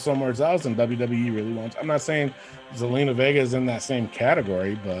could go somewhere else, and WWE really wants. I'm not saying Zelina Vega is in that same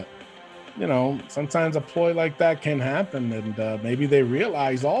category, but sometimes a ploy like that can happen, and maybe they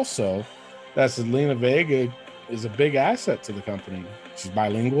realize also that Zelina Vega is a big asset to the company. She's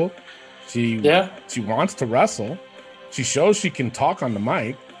bilingual. She wants to wrestle. She shows she can talk on the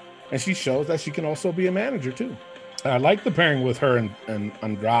mic, and she shows that she can also be a manager too. I like the pairing with her and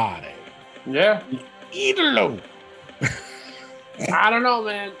Andrade. Yeah. Idolo. I don't know,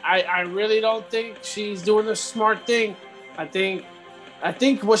 man. I really don't think she's doing the smart thing. I think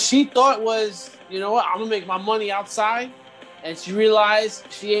what she thought was, you know what, I'm gonna make my money outside, and she realized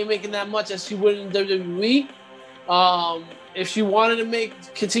she ain't making that much as she would in WWE. If she wanted to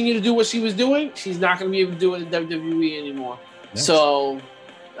continue to do what she was doing, she's not gonna be able to do it in WWE anymore. Yes. So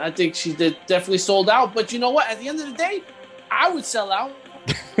I think she definitely sold out. But you know what? At the end of the day, I would sell out.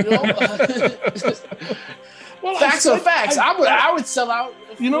 Well, facts are facts. I would sell out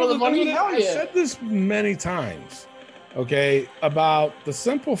for the money. Hell yeah. I said this many times, okay, about the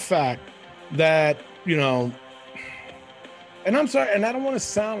simple fact that, and I'm sorry, and I don't want to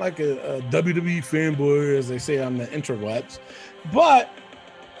sound like a WWE fanboy, as they say on the interwebs, but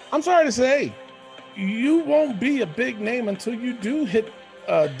I'm sorry to say, you won't be a big name until you do hit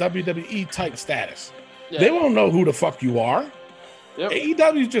WWE type status. Yeah. They won't know who the fuck you are. Yep.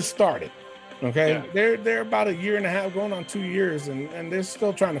 AEW just started. Okay, yeah. They're about a year and a half, going on 2 years, and they're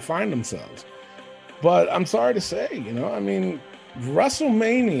still trying to find themselves. But I'm sorry to say,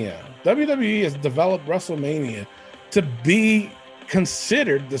 WrestleMania, WWE has developed WrestleMania to be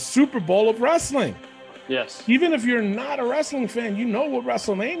considered the Super Bowl of wrestling. Yes. Even if you're not a wrestling fan, you know what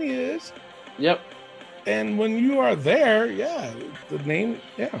WrestleMania is. Yep. And when you are there, the name,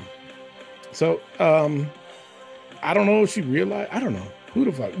 So, I don't know if she realized. I don't know. Who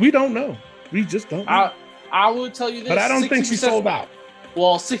the fuck? We don't know. We just don't know. I will tell you this. But I don't think she sold out.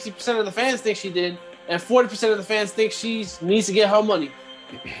 Well, 60% of the fans think she did, and 40% of the fans think she needs to get her money.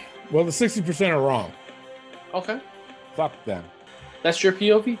 Well, the 60% are wrong. Okay. Fuck them. That's your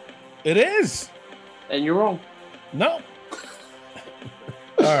POV? It is. And you're wrong. No.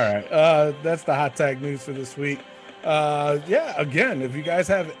 All right. That's the hot tag news for this week. Again, if you guys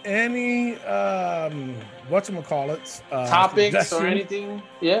have any topics or anything,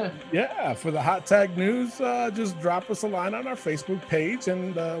 for the hot tag news, just drop us a line on our Facebook page,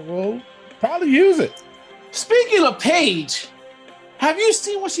 and we'll probably use it. Speaking of Paige, have you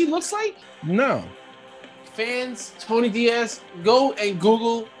seen what she looks like? No. Fans, Tony Diaz, go and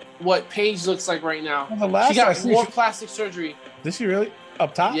Google what Paige looks like right now. She got more plastic surgery. Did she really?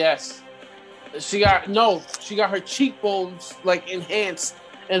 Up top? Yes. She got her cheekbones enhanced,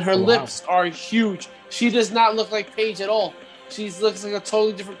 and her lips are huge. She does not look like Paige at all. She looks like a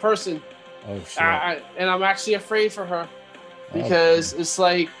totally different person. Oh shit! And I'm actually afraid for her because it's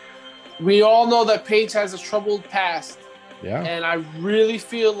like we all know that Paige has a troubled past. Yeah. And I really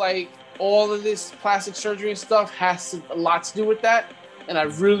feel like all of this plastic surgery and stuff has a lot to do with that. And I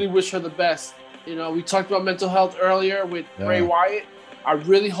really wish her the best. We talked about mental health earlier with Bray Wyatt. I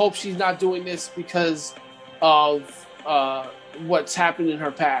really hope she's not doing this because of what's happened in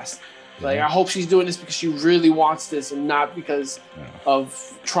her past. I hope she's doing this because she really wants this and not because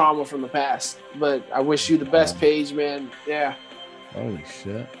of trauma from the past. But I wish you the best, Paige, man. Yeah. Holy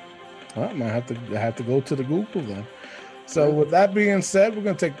shit. Well, I might have to go to the Google then. So with that being said, we're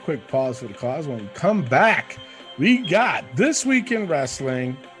going to take a quick pause for the cause. When we come back, we got This Week in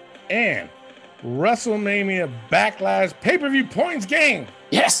Wrestling and WrestleMania Backlash pay-per-view points game.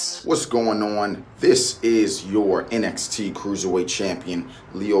 Yes. What's going on? This is your NXT Cruiserweight Champion,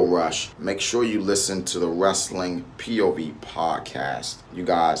 Lio Rush. Make sure you listen to the Wrestling POV podcast. You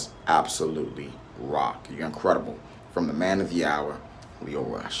guys absolutely rock. You're incredible. From the man of the hour, Lio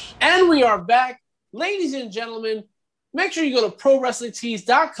Rush. And we are back. Ladies and gentlemen, make sure you go to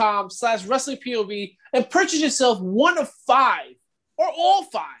ProWrestlingTees.com/WrestlingPOV and purchase yourself one of 5 or all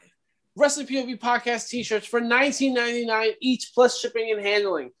 5 Wrestling POV podcast t-shirts for $19.99 each plus shipping and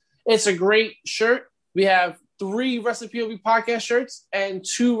handling. It's a great shirt. We have 3 Wrestling POV podcast shirts and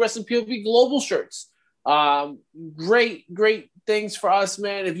 2 Wrestling POV global shirts. Great things for us,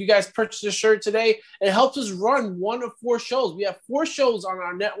 man. If you guys purchase a shirt today, it helps us run one of 4 shows. We have 4 shows on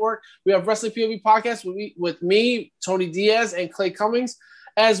our network. We have Wrestling POV Podcast with me, Tony Diaz, and Clay Cummings,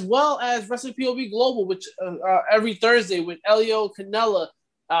 as well as Wrestling POV Global, which every Thursday with Elio Canella,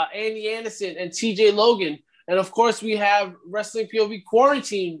 Andy Anderson, and TJ Logan. And of course, we have Wrestling POV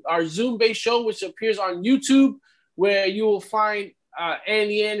Quarantine, our Zoom-based show, which appears on YouTube, where you will find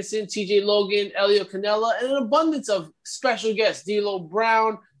Andy Anderson, TJ Logan, Elio Canella, and an abundance of special guests, D'Lo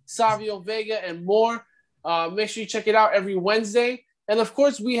Brown, Savio Vega, and more. Make sure you check it out every Wednesday. And of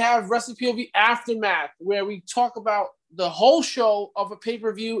course, we have Wrestling POV Aftermath, where we talk about the whole show of a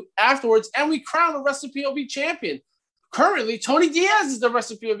pay-per-view afterwards, and we crown a Wrestling POV champion. Currently, Tony Diaz is the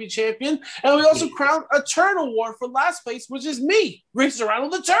Wrestling POV champion, and we also crown a turn award for last place, which is me, Rick Serrano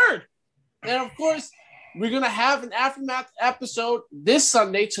the Turd. And of course, we're going to have an Aftermath episode this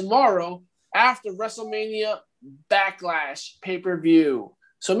Sunday, tomorrow, after WrestleMania Backlash pay-per-view.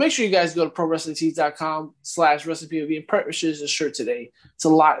 So make sure you guys go to ProWrestlingTees.com/WrestlingPOV and purchase a shirt today. It's a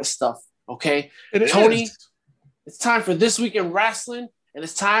lot of stuff, okay? Tony, it's time for This Week in Wrestling, and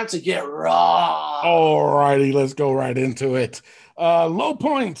it's time to get raw. All righty, let's go right into it. Low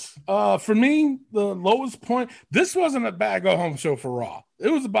points. For me, the lowest point, this wasn't a bad go-home show for Raw. It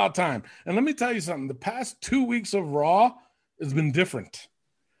was about time. And let me tell you something. The past 2 weeks of Raw has been different.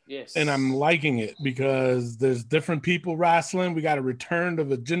 Yes. And I'm liking it because there's different people wrestling. We got a return of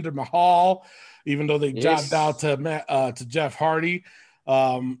Jinder Mahal, even though they jobbed out to Jeff Hardy.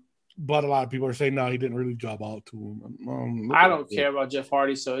 But a lot of people are saying, no, he didn't really job out to him. I don't care about Jeff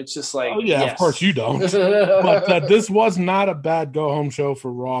Hardy, so it's just like, of course you don't. But this was not a bad go-home show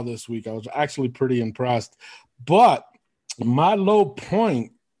for Raw this week. I was actually pretty impressed. But my low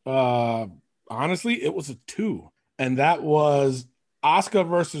point, honestly, it was a 2. And that was Asuka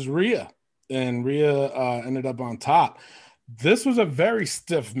versus Rhea. And Rhea ended up on top. This was a very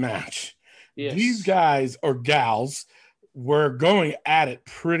stiff match. Yes. These guys or gals were going at it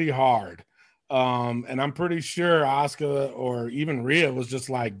pretty hard. And I'm pretty sure Asuka or even Rhea was just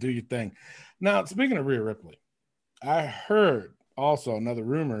like, do your thing. Now, speaking of Rhea Ripley, I heard also another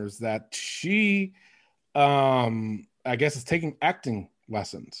rumors that she, I guess, is taking acting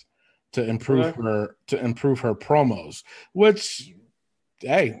lessons to improve her promos, which,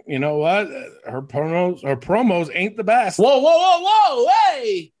 hey, you know what? Her promos ain't the best. Whoa.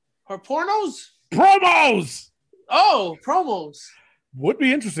 Hey, her promos. Oh, promos. Would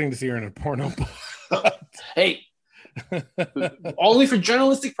be interesting to see her in a porno. Hey, only for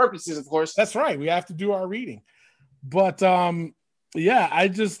journalistic purposes, of course. That's right. We have to do our reading. But, yeah,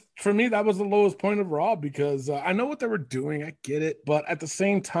 for me, that was the lowest point of Raw because I know what they were doing. I get it. But at the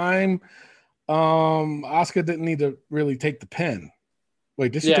same time, Asuka didn't need to really take the pin.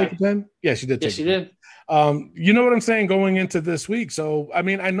 Wait, did she take the pin? Yeah, she did. Yes, she did. You know what I'm saying going into this week. So, I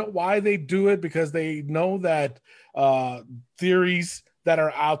mean, I know why they do it because they know that theories that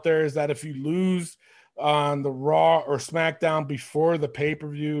are out there is that if you lose on the Raw or SmackDown before the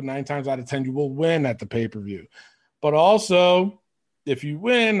pay-per-view, 9 times out of 10, you will win at the pay-per-view. But also, if you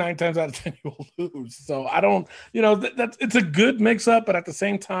win, 9 times out of 10, you will lose. So I don't, it's a good mix-up, but at the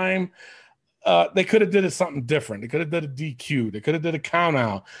same time, they could have did something different. They could have did a DQ. They could have did a count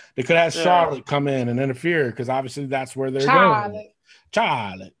out. They could have had Charlotte come in and interfere because obviously that's where they're going.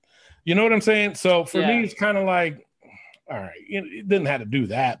 Charlotte. You know what I'm saying? So for me, it's kind of like, all right, it didn't have to do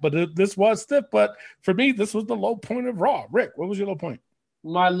that, but this was stiff. But for me, this was the low point of Raw. Rick, what was your low point?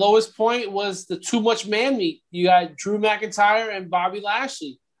 My lowest point was the too much man meat. You got Drew McIntyre and Bobby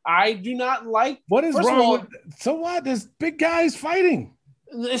Lashley. I do not like. What is wrong with? So what? There's big guys fighting.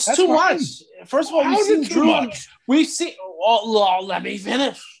 It's too much. First of all, we've seen Drew. We've seen. Oh, let me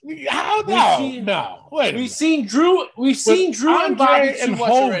finish. How? No. Wait. We've seen Drew. We've seen Drew and Bobby too much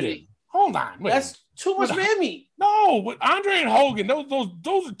already. Hold on. Wait. That's too much man meat. No, with Andre and Hogan,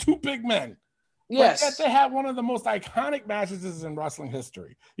 those are two big men. Yes. But they had one of the most iconic matches in wrestling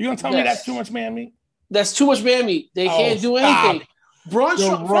history. You gonna tell me that's too much man meat? That's too much man meat. They can't do anything. Braun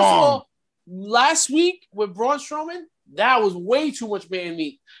Strowman. First of all, last week with Braun Strowman, that was way too much man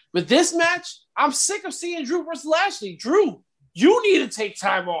meat. But this match, I'm sick of seeing Drew versus Lashley. Drew, you need to take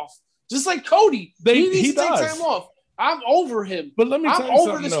time off. Just like Cody. He needs to take time off. I'm over him. But let me tell you I'm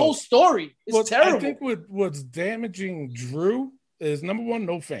over this whole story. It's terrible. I think what's damaging Drew is, number one,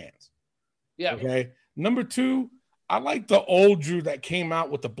 no fans. Yeah. Okay. Number two, I like the old Drew that came out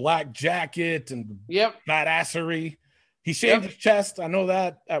with the black jacket and badassery. He shaved his chest. I know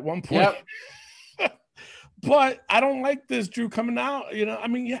that at one point. But I don't like this Drew coming out. You know, I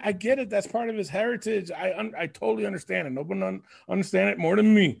mean, yeah, I get it. That's part of his heritage. I totally understand it. Nobody understand it more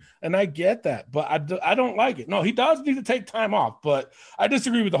than me, and I get that. But I don't like it. No, he does need to take time off. But I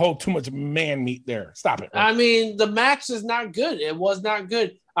disagree with the whole too much man meat there. Stop it. I mean, the match is not good. It was not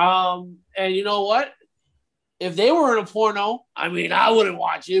good. And you know what? If they were in a porno, I mean, I wouldn't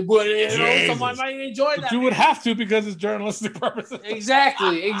watch it, but somebody might enjoy that. But you would have to because it's journalistic purposes.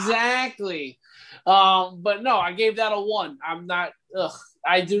 Exactly. But no, I gave that a 1. I'm not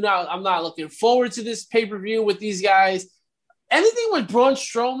looking forward to this pay-per-view with these guys. Anything with Braun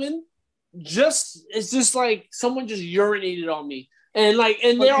Strowman, it's just like someone just urinated on me. And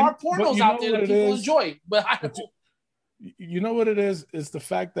there are pornos out there that people enjoy, but I don't. You know what it is? It's the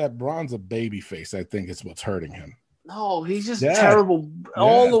fact that Braun's a babyface. I think is what's hurting him. No, he's just terrible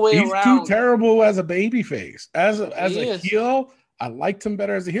all the way around. He's too terrible as a babyface. As a heel, I liked him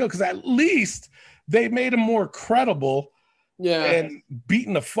better as a heel because at least they made him more credible and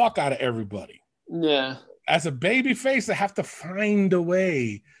beating the fuck out of everybody. Yeah. As a babyface, they have to find a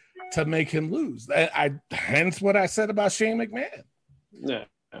way to make him lose. Hence what I said about Shane McMahon. Yeah.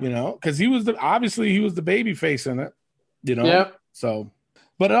 You know, because he was the babyface in it. You know, yeah. So,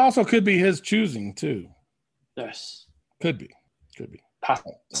 but it also could be his choosing too. Yes, could be.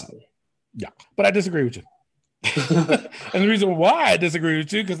 Possibly. Yeah, but I disagree with you. And the reason why I disagree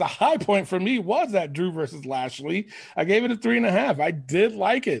with you because the high point for me was that Drew versus Lashley. I gave it a 3.5. I did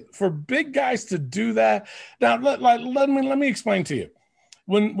like it for big guys to do that. Now, let me explain to you.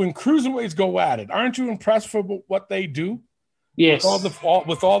 When cruiserweights go at it, aren't you impressed for what they do? Yes.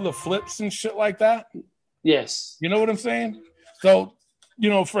 With all the flips and shit like that. Yes. You know what I'm saying? So,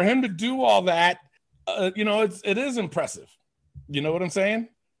 you know, for him to do all that, you know, it is impressive. You know what I'm saying?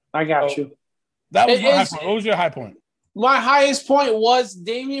 I got you. That was my high point. What was your high point? My highest point was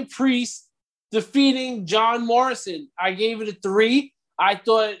Damian Priest defeating John Morrison. I gave it a 3. I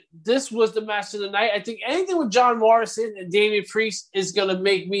thought this was the match of the night. I think anything with John Morrison and Damian Priest is going to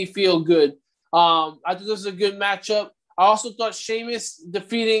make me feel good. I think this was a good matchup. I also thought Sheamus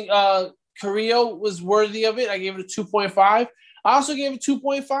defeating Carrillo was worthy of it. I gave it a 2.5. I also gave a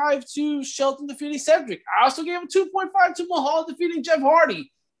 2.5 to Shelton defeating Cedric. I also gave a 2.5 to Mahal defeating Jeff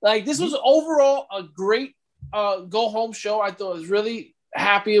Hardy. Like, this was overall a great go-home show. I thought I was really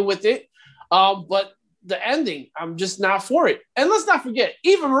happy with it. But the ending, I'm just not for it. And let's not forget,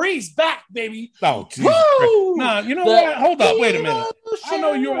 Eva Marie's back, baby. Oh, Jesus. Nah, you know what? Hold up. Wait a minute. I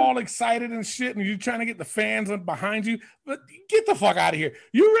know you're all excited and shit, and you're trying to get the fans behind you, but get the fuck out of here.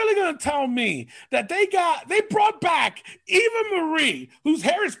 You're really going to tell me that they brought back Eva Marie, whose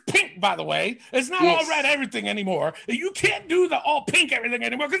hair is pink, by the way. It's not all red everything anymore. You can't do the all pink everything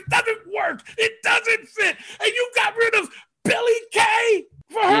anymore because it doesn't work. It doesn't fit. And you got rid of Billy Kay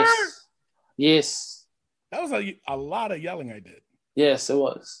for her. Yes. That was a lot of yelling I did. Yes, it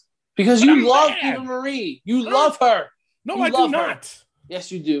was. Because you love Eva Marie. You love her. No, I do not.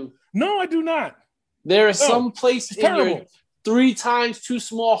 Yes, you do. No, I do not. There is some place in your 3 times too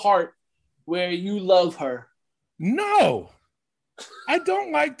small heart where you love her. No. I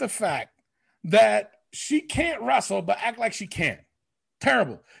don't like the fact that she can't wrestle but act like she can.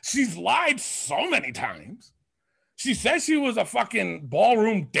 Terrible. She's lied so many times. She said she was a fucking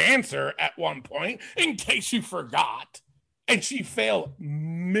ballroom dancer at one point, in case you forgot. And she failed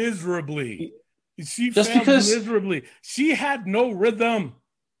miserably. Miserably. She had no rhythm.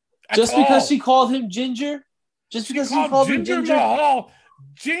 Just because she called him Ginger? Just because she called him Ginger Mahal.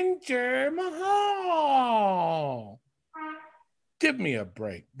 Ginger Mahal. Give me a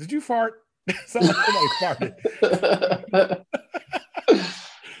break. Did you fart? Somebody farted.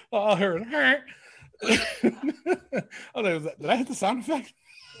 Oh, I heard her. Oh, did I hit the sound effect?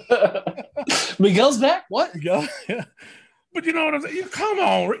 Miguel's back? What? Miguel? Yeah. But you know what I'm saying? Come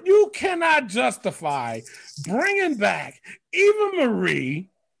on. You cannot justify bringing back Eva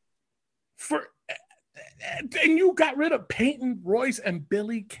Marie and you got rid of Peyton Royce and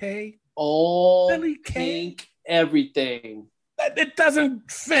Billy Kay. Oh, Billy Kay. Everything. It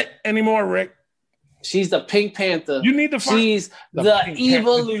doesn't fit anymore, Rick. She's the Pink Panther. You need to find She's the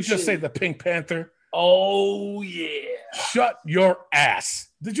evolution. Did you just say the Pink Panther? Oh, yeah. Shut your ass.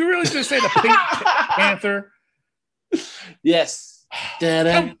 Did you really just say the Pink Panther? Yes.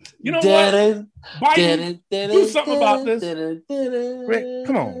 You know what? Biden, do something about this. Rick,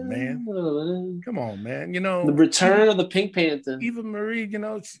 come on, man. Come on, man. You know, the return of the Pink Panther. Eva Marie, you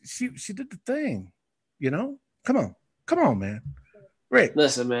know, she did the thing. You know? Come on, man. Rick.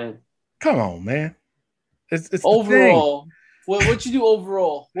 Listen, man. Come on, man. It's overall. What you do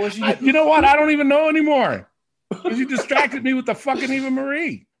overall? What you do? You know what? I don't even know anymore. Because you distracted me with the fucking Eva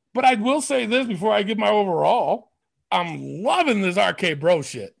Marie. But I will say this before I give my overall. I'm loving this RK Bro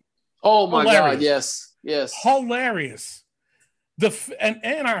shit. Oh my Hilarious. God! Yes. Hilarious. And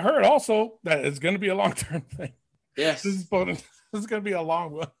I heard also that it's going to be a long-term thing. Yes. This is going to be a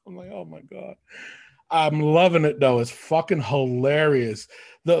long one. I'm like, oh my God. I'm loving it though. It's fucking hilarious.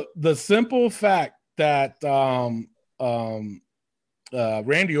 The simple fact that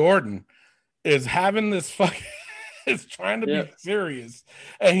Randy Orton is having this fucking is trying to be serious,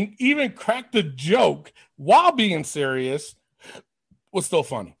 and he even cracked a joke while being serious was still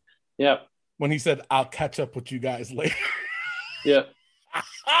funny. Yep. When he said, "I'll catch up with you guys later." Yep.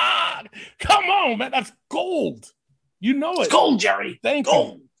 Come on, man. That's gold. You know it. It's gold, Jerry. Thank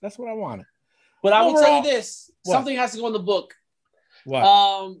gold. you. That's what I wanted. But I will tell you this. What? Something has to go in the book. What?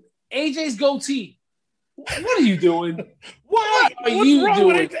 AJ's goatee. What are you doing? Why? What are What's you wrong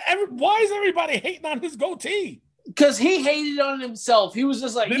doing? with it? Why is everybody hating on his goatee? Because he hated on himself. He was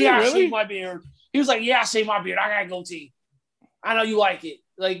just like, Did he I really? shave my beard. He was like, I shave my beard. I got a goatee. I know you like it.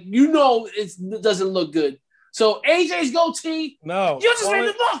 Like, you know it doesn't look good. So AJ's goatee, No. you just read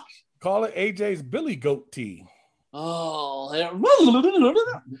the book. Call it AJ's Billy Goatee. Oh,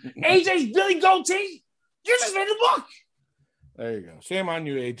 AJ's Billy Goatee. You just read the book. There you go. Shame on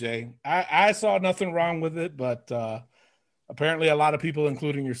you, AJ. I saw nothing wrong with it, but apparently a lot of people,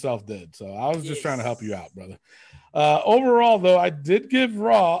 including yourself, did. So I was just trying to help you out, brother. Overall, though, I did give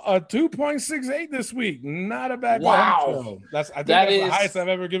Raw a 2.68 this week. Not a bad Wow. I think that's the highest I've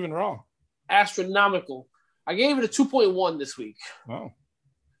ever given Raw. Astronomical. I gave it a 2.1 this week. Wow.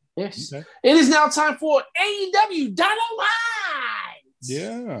 Yes. Okay. It is now time for AEW Dynamite.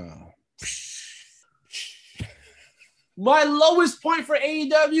 Yeah. My lowest point for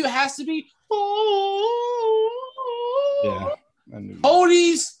AEW has to be Yeah. I knew that.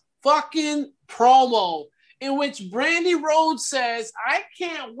 Cody's fucking promo, in which Brandy Rhodes says, I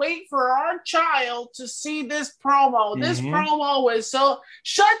can't wait for our child to see this promo. This promo is so...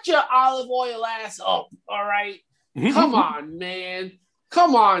 Shut your olive oil ass up, all right? Come on, man.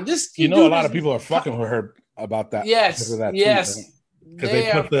 Come on. This a lot of people are fucking with her about that. Yes, that yes. tweet,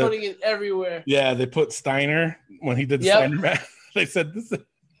 They are putting it everywhere. Yeah, they put Steiner when he did the Steiner match. They said this.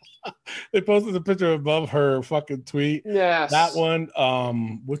 They posted a picture above her fucking tweet. Yes, that one.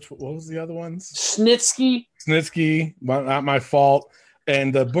 What was the other ones? Snitsky, not my fault.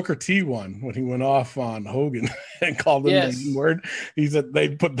 And the Booker T one when he went off on Hogan and called him the N-word. He said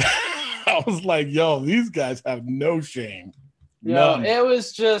they put that. I was like, yo, these guys have no shame. Yeah, it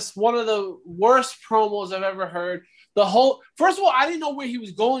was just one of the worst promos I've ever heard. First of all, I didn't know where he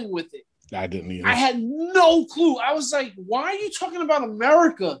was going with it. I didn't either. I had no clue. I was like, why are you talking about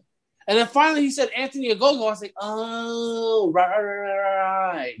America? And then finally he said Anthony Ogogo. I was like, oh,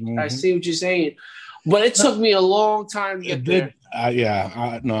 right. I see what you're saying. But it took me a long time to get there.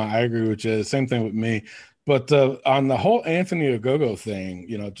 I agree with you. Same thing with me. But on the whole Anthony Ogogo thing,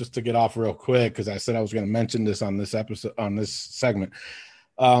 just to get off real quick, because I said I was going to mention this on this episode, on this segment.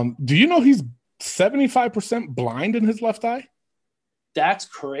 Do you know he's 75% blind in his left eye? That's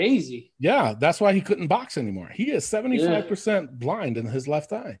crazy. Yeah, that's why he couldn't box anymore. He is 75% blind in his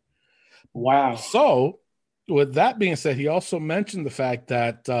left eye. Wow. So, with that being said, he also mentioned the fact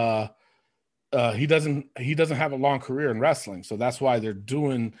that he doesn't have a long career in wrestling, so that's why they're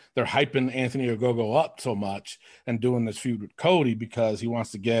hyping Anthony Ogogo up so much and doing this feud with Cody, because he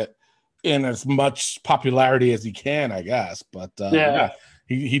wants to get in as much popularity as he can, I guess. But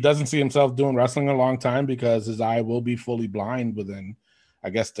he doesn't see himself doing wrestling a long time because his eye will be fully blind within, I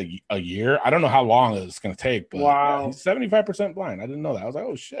guess, a year. I don't know how long it's going to take, but wow, he's 75% blind. I didn't know that. I was like,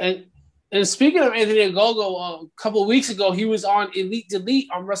 oh shit. And speaking of Anthony Ogogo, a couple of weeks ago, he was on Elite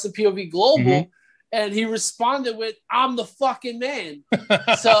Delete on Wrestling POV Global, and he responded with, I'm the fucking man.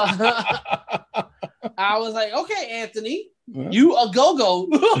 So I was like, okay, Anthony, you a go-go.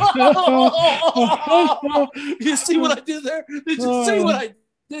 You see what I did there? Did you see what I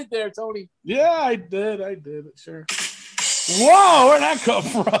did there, Tony? Yeah, I did. Sure. Whoa, where'd that come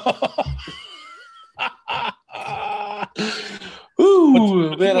from?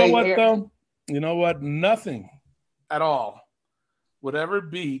 Ooh, though? You know what? Nothing at all would ever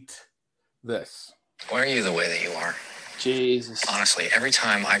beat this. Why are you the way that you are? Jesus. Honestly, every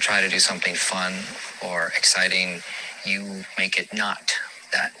time I try to do something fun or exciting, you make it not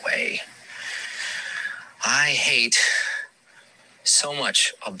that way. I hate so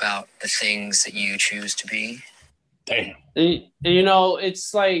much about the things that you choose to be. Damn. And,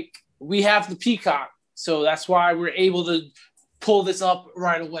 it's like we have the Peacock, so that's why we're able to pull this up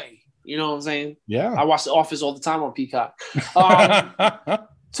right away. You know what I'm saying? Yeah. I watch The Office all the time on Peacock.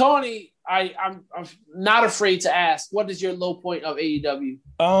 Tony, I'm not afraid to ask. What is your low point of AEW?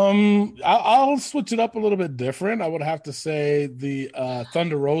 I'll switch it up a little bit different. I would have to say the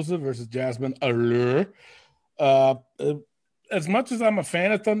Thunder Rosa versus Jasmine Allure. As much as I'm a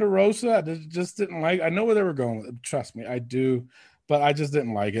fan of Thunder Rosa, I just didn't like. I know where they were going with it. Trust me, I do, but I just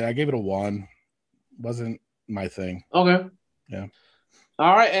didn't like it. I gave it a 1. Wasn't my thing. Okay. Yeah.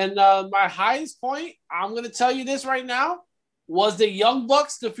 All right, and my highest point, I'm going to tell you this right now, was the Young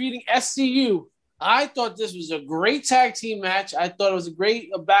Bucks defeating SCU. I thought this was a great tag team match. I thought it was a great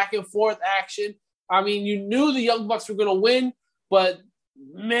back and forth action. I mean, you knew the Young Bucks were going to win, but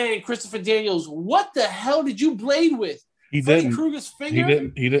man, Christopher Daniels, what the hell did you blade with? He Freddy didn't. Krueger's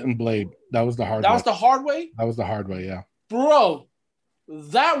finger? He didn't blade. That was the hard way. That was the hard way? That was the hard way, yeah. Bro,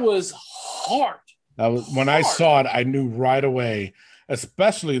 that was hard. That was when I saw it, I knew right away,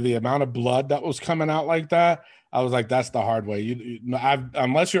 especially the amount of blood that was coming out like that. I was like, that's the hard way.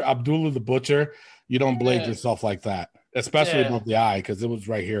 Unless you're Abdullah the Butcher, you don't blade yourself like that, especially above the eye, because it was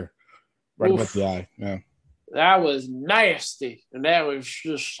right here, right above the eye. Yeah. That was nasty. And that was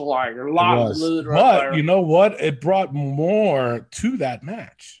just like a lot of blood right there. But you know what? It brought more to that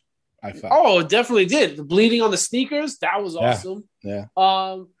match, I felt. Oh, it definitely did. The bleeding on the sneakers, that was awesome. Yeah.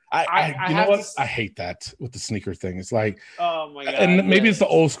 You know what? I hate that with the sneaker thing. It's like, oh my God. And maybe it's the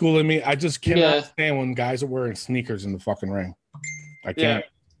old school in me. I just cannot stand when guys are wearing sneakers in the fucking ring. I can't.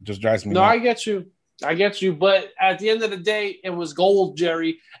 It just drives me nuts. I get you. But at the end of the day, it was gold,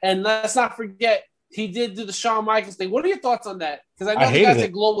 Jerry. And let's not forget, he did do the Shawn Michaels thing. What are your thoughts on that? Because I know the guys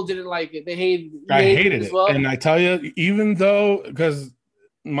at Global didn't like it. They hated it. I hated it. Well. And I tell you, even though, because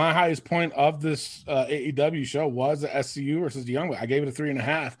my highest point of this AEW show was the SCU versus the Young Bucks. I gave it a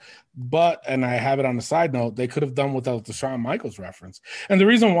 3.5, and I have it on the side note, they could have done without the Shawn Michaels reference. And the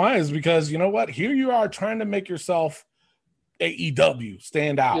reason why is because, you know what? Here you are trying to make yourself AEW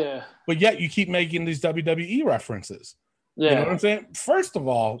stand out, but yet you keep making these WWE references. You know what I'm saying? First of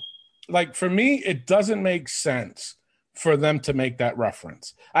all, like for me, it doesn't make sense for them to make that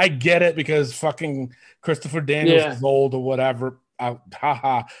reference. I get it because fucking Christopher Daniels is old or whatever.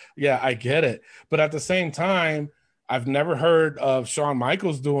 I get it. But at the same time, I've never heard of Shawn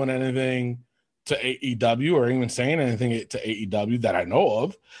Michaels doing anything to AEW or even saying anything to AEW that I know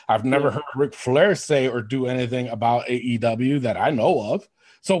of. I've never heard Ric Flair say or do anything about AEW that I know of.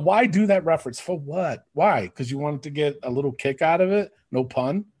 So why do that reference? For what? Why? Because you wanted to get a little kick out of it? No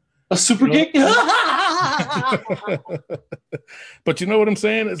pun. A super kick? But you know what I'm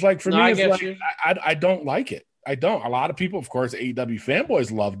saying? It's like, for me, it's like, I don't like it. I don't. A lot of people, of course, AEW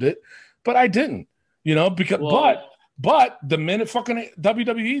fanboys loved it, but I didn't, because, but the minute fucking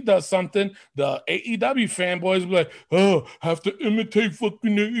WWE does something, the AEW fanboys will be like, oh, have to imitate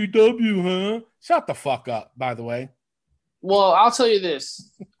fucking AEW, huh? Shut the fuck up, by the way. Well, I'll tell you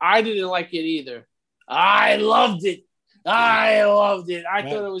this. I didn't like it either. I loved it. I thought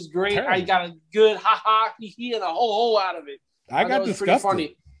it was great. Terrible. I got a good ha-ha, hee-hee, and a ho-ho out of it. I got disgusted. Pretty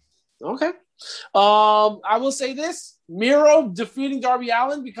funny. Okay. I will say this. Miro defeating Darby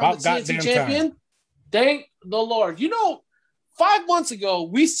Allin, become the TNT champion. Time. Thank the Lord. 5 months ago,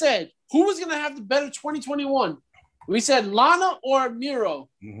 we said, who was going to have the better 2021? We said Lana or Miro.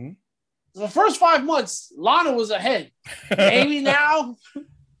 Mm-hmm. The first 5 months, Lana was ahead. Maybe now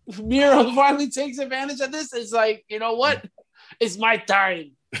Miro finally takes advantage of this. It's like, you know what? It's my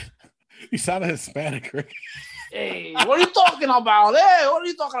time. You sound Hispanic, right? Hey, what are you talking about? Hey, what are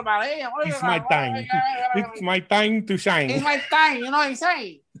you talking about? Hey, it's my time. It's my time to shine. It's my time. You know what I'm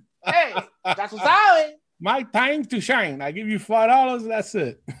saying? Hey, that's what's happening. My time to shine. I give you $5. That's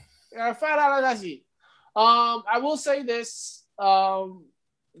it. $5. That's it. I will say this.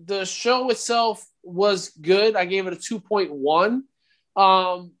 The show itself was good. I gave it a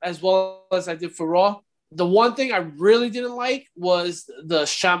 2.1, as well as I did for Raw. The one thing I really didn't like was the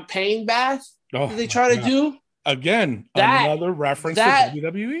champagne bath that they try to do. Again, another reference to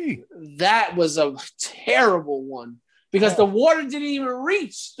WWE. That was a terrible one because the water didn't even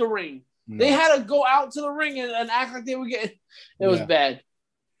reach the ring. No. They had to go out to the ring and act like they were getting. It was bad.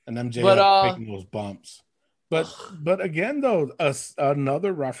 And MJ taking those bumps. But again, though,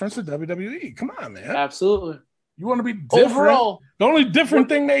 another reference to WWE. Come on, man. Absolutely. You want to be different. Overall, the only different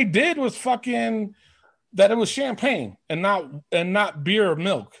thing they did was fucking that it was champagne and not beer or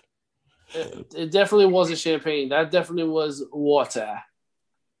milk. It definitely wasn't champagne. That definitely was water,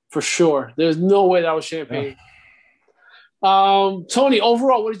 for sure. There's no way that was champagne. Tony,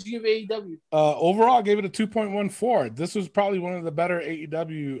 overall, what did you give AEW? Overall, I gave it a 2.14. This was probably one of the better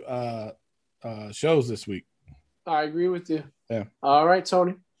AEW shows this week. I agree with you. Yeah. All right,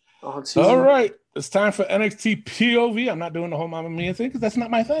 Tony. On Tuesday. All right. It's time for NXT POV. I'm not doing the whole Mamma Mia thing because that's not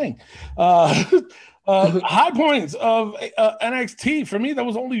my thing. High points of NXT. For me, there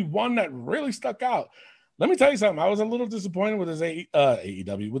was only one that really stuck out. Let me tell you something. I was a little disappointed with this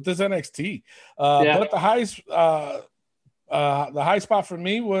AEW, with this NXT. But the high spot for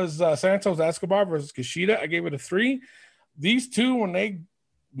me was Santos Escobar versus Kushida. I gave it a 3. These two, when they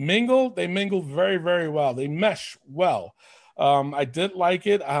mingled very, very well. They mesh well. I did like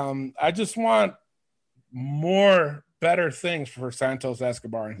it. I just want more better things for Santos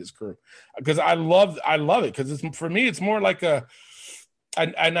Escobar and his crew, because I love it, because for me it's more like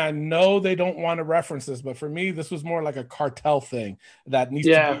and I know they don't want to reference this, but for me this was more like a cartel thing that needs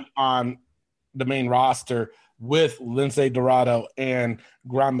to be on the main roster with Lince Dorado and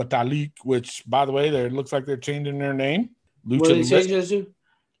Gran Metalik, which, by the way, it looks like they're changing their name.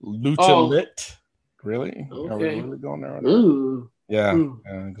 Lucha Lit. Really? Okay. Are we really going there? Ooh. Yeah,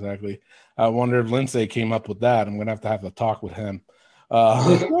 exactly. I wonder if Lindsay came up with that. I'm going to have a talk with him.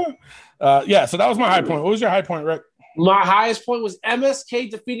 So that was my high point. What was your high point, Rick? My highest point was MSK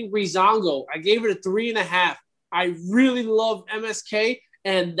defeating Breezango. I gave it a 3.5. I really love MSK,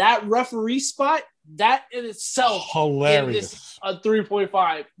 and that referee spot, that in itself, hilarious. A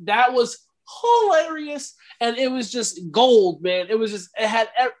 3.5. That was hilarious, and it was just gold, man. It had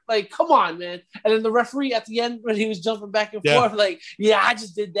like, come on, man. And then the referee at the end, when he was jumping back and forth, like, I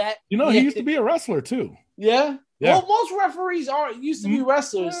just did that. He used to be a wrestler too. Yeah. Well, most referees used to be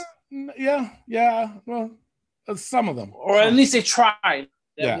wrestlers. Yeah. Well, some of them, or at least they tried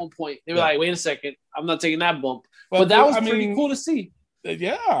at one point. They were like, wait a second, I'm not taking that bump. Well, but that was pretty cool to see.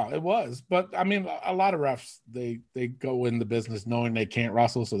 Yeah, it was. But I mean, a lot of refs, they go in the business knowing they can't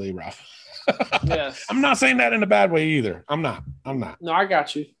wrestle, so they ref. Yes. I'm not saying that in a bad way either. I'm not. No, I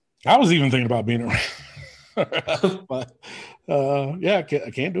got you. I was even thinking about being a ref. But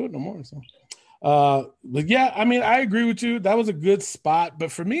I can't do it no more. So but yeah, I mean, I agree with you. That was a good spot.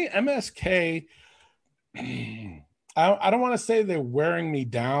 But for me, MSK, I don't want to say they're wearing me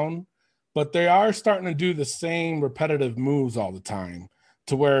down, but they are starting to do the same repetitive moves all the time,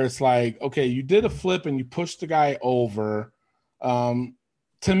 to where it's like, okay, you did a flip and you pushed the guy over.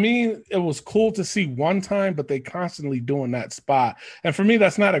 To me, it was cool to see one time, but they constantly doing that spot. And for me,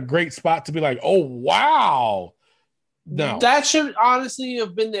 that's not a great spot to be like, oh, wow. No. That should honestly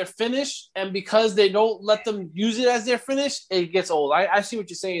have been their finish. And because they don't let them use it as their finish, it gets old. I see what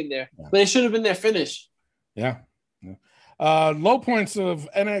you're saying there. Yeah. But it should have been their finish. Yeah. Low points of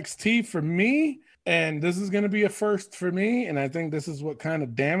NXT for me, and this is going to be a first for me, and I think this is what kind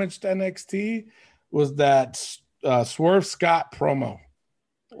of damaged NXT, was that Swerve Scott promo.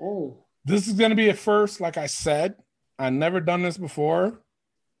 Oh, this is going to be a first. Like I said, I never done this before,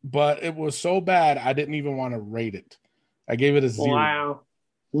 but it was so bad I didn't even want to rate it. I gave it a 0.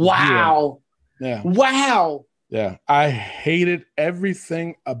 Wow. Yeah. Wow. Yeah. I hated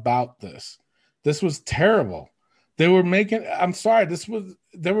everything about this. This was terrible. They were making,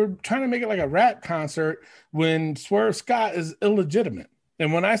 they were trying to make it like a rap concert when Swerve Scott is illegitimate.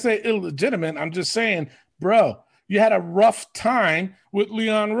 And when I say illegitimate, I'm just saying, bro, you had a rough time with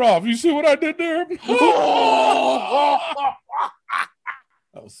Leon Ruff. You see what I did there? That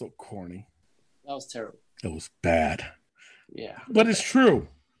was so corny. That was terrible. It was bad. Yeah. But it's true.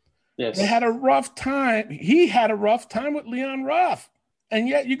 Yes. They had a rough time. He had a rough time with Leon Ruff. And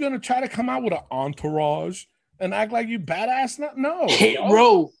yet you're going to try to come out with an entourage and act like you badass? No.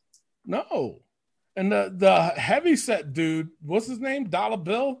 Bro. No. And the heavyset dude, what's his name? Dollar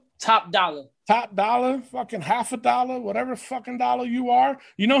Bill? Top Dollar. Top Dollar, fucking $50, whatever fucking dollar you are.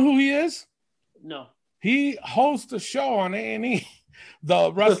 You know who he is? No. He hosts a show on A&E.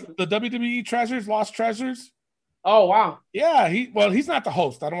 The WWE Treasures, Lost Treasures. Oh, wow. Yeah, he's not the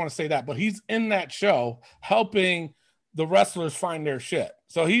host. I don't want to say that, but he's in that show helping the wrestlers find their shit.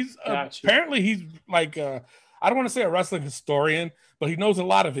 So he's apparently he's like I don't want to say a wrestling historian, but he knows a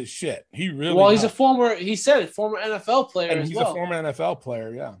lot of his shit. He really he's a former NFL player, and he's a former NFL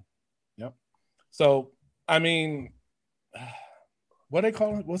player. Yeah, yep. So I mean, what they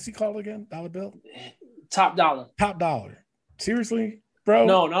call it? What's he called again? Dollar Bill? Top Dollar. Top Dollar. Seriously, bro?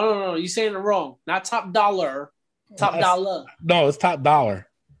 No. You're saying it wrong. Not Top Dollar. Top Dollar. No, it's Top Dollar.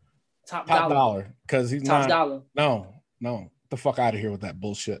 Top Dollar. Because he's Top not. Dollar. No. Get the fuck out of here with that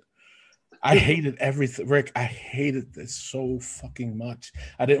bullshit. I hated everything, Rick. I hated this so fucking much.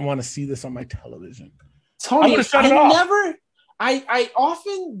 I didn't want to see this on my television. Tony, I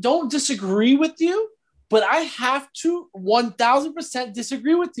often don't disagree with you, but I have to 1,000%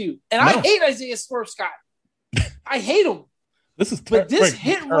 disagree with you. And I hate Isaiah Swerve Scott. I hate him. This is but this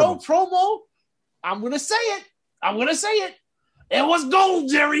Hit Row promo, I'm gonna say it. It was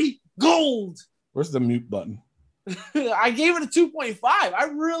gold, Jerry. Gold. Where's the mute button? I gave it a 2.5. I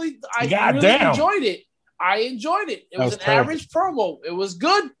really Goddamn. enjoyed it. I enjoyed it. It was an terrible. average promo. It was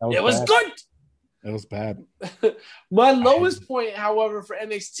good. Was It was bad. good. It was bad. My lowest point, however, for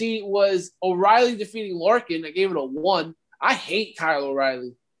NXT was O'Reilly defeating Larkin. I gave it a 1. I hate Kyle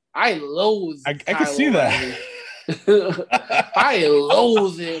O'Reilly. I loathe I Kyle can see O'Reilly. that. I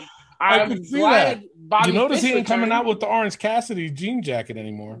loathe him. I I'm can see glad that. Bobby You notice Fish he ain't coming returned. out with the Orange Cassidy jean jacket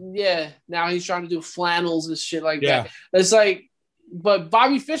anymore. Yeah, now he's trying to do flannels and shit like Yeah. that. It's like, but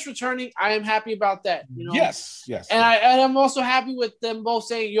Bobby Fish returning, I am happy about that. You know? Yes. And I'm also happy with them both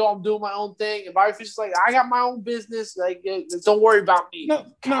saying, "Yo, I'm doing my own thing." And Bobby Fish is like, "I got my own business. Like, don't worry about me." Now,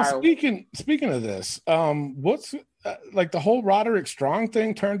 Kyle. speaking of this, what's like the whole Roderick Strong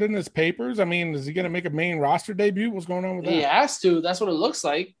thing turned in his papers? I mean, is he going to make a main roster debut? What's going on with that? He has to. That's what it looks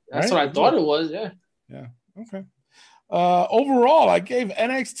like. That's Right? what I thought it was. Yeah. Yeah. Okay. Overall, I gave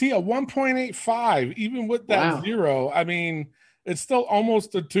NXT a 1.85, even with that Wow. 0. I mean, it's still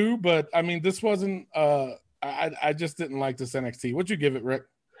almost a 2, but I mean, this wasn't. I just didn't like this NXT. What'd you give it, Rick?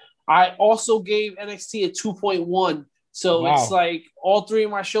 I also gave NXT a 2.1. So Wow. it's like all 3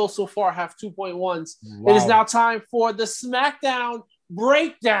 of my shows so far have 2.1s. Wow. It is now time for the SmackDown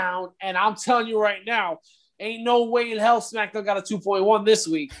breakdown. And I'm telling you right now, ain't no way in hell SmackDown got a 2.1 this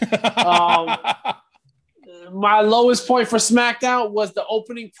week. My lowest point for SmackDown was the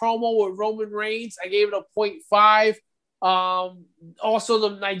opening promo with Roman Reigns. I gave it a 0.5. Also,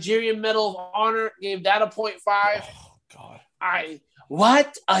 the Nigerian Medal of Honor, gave that a 0.5. Oh, God.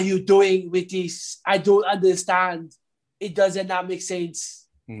 What are you doing with this? I don't understand. It does not make sense.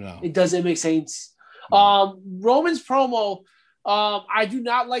 No. It doesn't make sense. Roman's promo, I do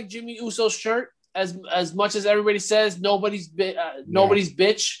not like Jimmy Uso's shirt as much as everybody says nobody's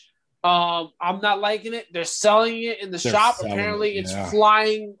bitch. I'm not liking it. They're selling it in the shop. selling Apparently, it, it's yeah.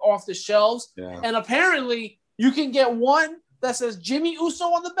 flying off the shelves. Yeah. And apparently, you can get one that says Jimmy Uso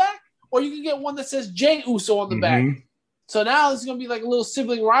on the back, or you can get one that says Jay Uso on the back. Mhm. So now it's going to be like a little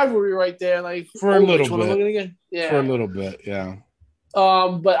sibling rivalry right there. Like For a little which one am I bit. gonna get? Yeah. For a little bit, yeah.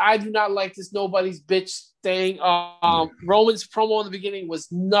 But I do not like this nobody's bitch thing. Roman's promo in the beginning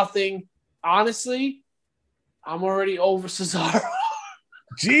was nothing. Honestly, I'm already over Cesaro.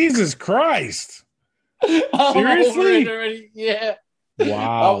 Jesus Christ. I'm Seriously? over it already. Yeah.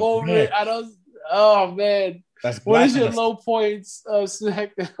 Wow. I'm over it. I don't. Oh man. That's What is your blasphemous. low points of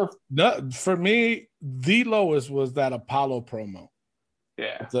SmackDown? No, for me, the lowest was that Apollo promo.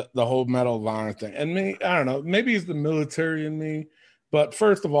 Yeah. The whole Medal of Honor thing. And me, I don't know, maybe it's the military in me. But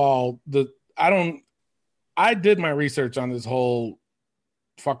first of all, I did my research on this whole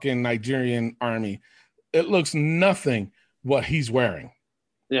fucking Nigerian army. It looks nothing what he's wearing.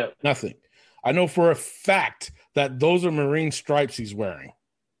 Yeah. Nothing. I know for a fact that those are Marine stripes he's wearing.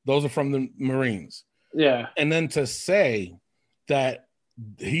 Those are from the Marines. Yeah. And then to say that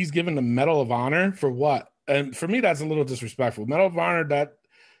he's given the Medal of Honor for what? And for me, that's a little disrespectful. Medal of Honor,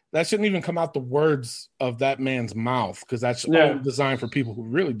 that shouldn't even come out the words of that man's mouth, because that's only designed for people who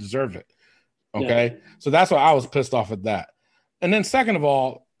really deserve it. Okay? Yeah. So that's why I was pissed off at that. And then second of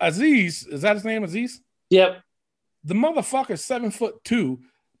all, Aziz, is that his name, Aziz? Yep. The motherfucker's 7'2",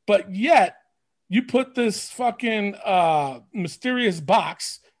 but yet you put this fucking mysterious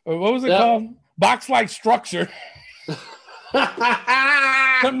box, or what was it called? Box-like structure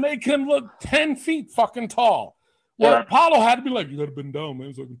to make him look 10 feet fucking tall. Where Apollo had to be like, "You gotta bend down,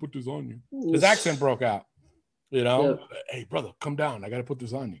 man, so I can put this on you." His accent broke out. You know, "Hey, brother, come down. I gotta put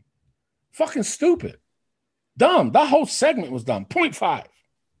this on you." Fucking stupid. Dumb. That whole segment was dumb. 0.5.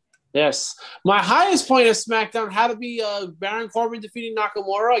 Yes. My highest point of SmackDown had to be Baron Corbin defeating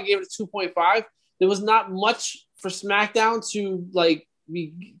Nakamura. I gave it a 2.5. There was not much for SmackDown to like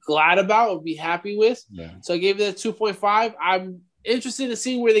be glad about or be happy with. Yeah. So I gave it a 2.5. I'm interested in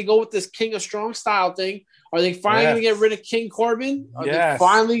seeing where they go with this King of Strong style thing. Are they finally going to get rid of King Corbin? Are they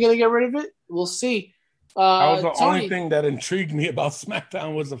finally going to get rid of it? We'll see. That was the Tony, only thing that intrigued me about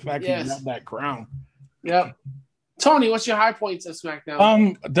SmackDown was the fact he got that crown. Yep. Tony, what's your high points of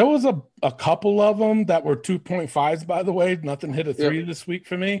SmackDown? There was a couple of them that were 2.5s, by the way. Nothing hit a 3 this week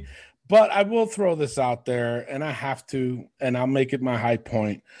for me. But I will throw this out there, and I have to, and I'll make it my high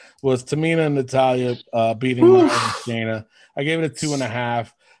point, was Tamina and Natalya beating Shayna. I gave it a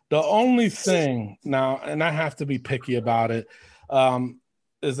 2.5. The only thing now, and I have to be picky about it,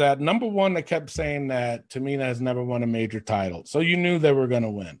 is that number one, they kept saying that Tamina has never won a major title. So you knew they were going to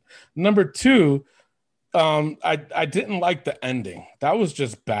win. Number two, I didn't like the ending. That was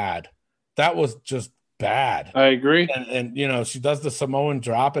just bad. That was just bad. I agree. And you know, she does the Samoan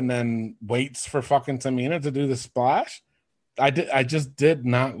drop and then waits for fucking Tamina to do the splash. I just did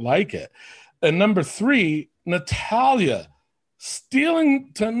not like it. And number 3, Natalya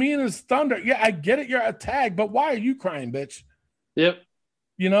stealing Tamina's thunder. Yeah, I get it. You're a tag, but why are you crying, bitch? Yep.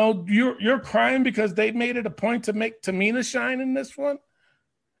 You know, you're crying because they made it a point to make Tamina shine in this one,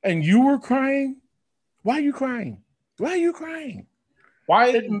 and you were crying. Why are you crying? Why are you crying?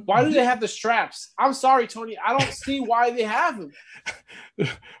 Why do they have the straps? I'm sorry, Tony. I don't see why they have them.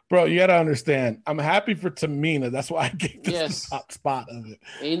 Bro, you got to understand. I'm happy for Tamina. That's why I gave this the top spot of it.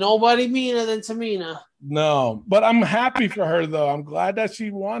 Ain't nobody meaner than Tamina. No, but I'm happy for her, though. I'm glad that she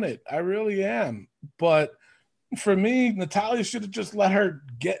won it. I really am. But for me, Natalya should have just let her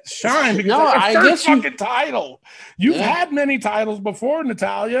get shine because I first guess fucking title. You've had many titles before,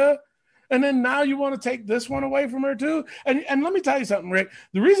 Natalya. And then now you want to take this one away from her too? And let me tell you something, Rick.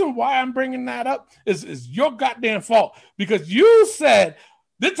 The reason why I'm bringing that up is your goddamn fault. Because you said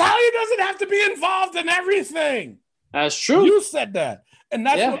Natalya doesn't have to be involved in everything. That's true. You said that. And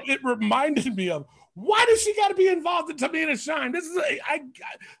that's what it reminded me of. Why does she got to be involved in Tamina Shine? This is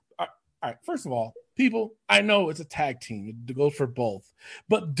all right. First of all, people, I know it's a tag team. It goes for both.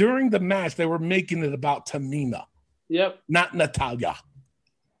 But during the match, they were making it about Tamina. Yep. Not Natalya.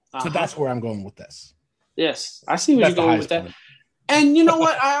 So that's where I'm going with this. Yes, I see where you're going with that. Point. And you know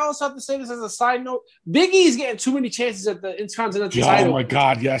what? I also have to say this as a side note. Big E is getting too many chances at the Intercontinental title. Oh, my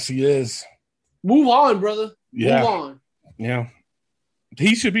God. Yes, he is. Move on, brother. Yeah. Move on. Yeah.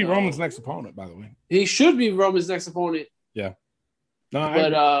 He should be Roman's next opponent, by the way. He should be Roman's next opponent. Yeah.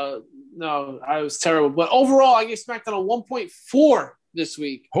 No, I was terrible. But overall, I gave SmackDown a 1.4 this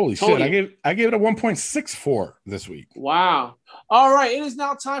week. Holy Tony. Shit. I gave it a 1.64 this week. Wow. All right. It is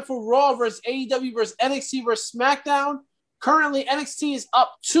now time for Raw versus AEW versus NXT versus SmackDown. Currently, NXT is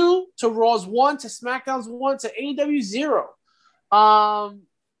up 2 to Raw's 1 to SmackDown's 1 to AEW 0.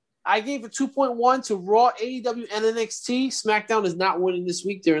 I gave a 2.1 to Raw, AEW, and NXT. SmackDown is not winning this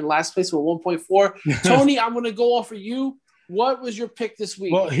week. They're in last place with 1.4. Tony, I'm going to go off for you. What was your pick this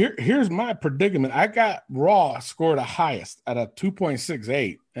week? Well, here's my predicament. I got Raw scored the highest at a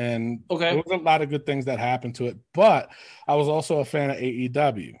 2.68, and there was a lot of good things that happened to it. But I was also a fan of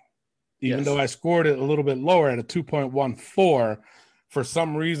AEW, even though I scored it a little bit lower at a 2.14. For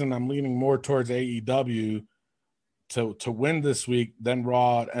some reason, I'm leaning more towards AEW to win this week than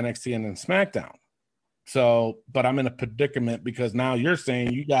Raw, NXT, and then SmackDown. So, but I'm in a predicament because now you're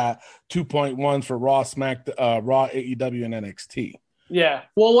saying you got 2.1s for Raw, Raw, AEW, and NXT. Yeah.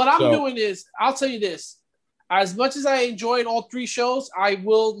 Well, what I'm doing is, I'll tell you this. As much as I enjoyed all 3 shows, I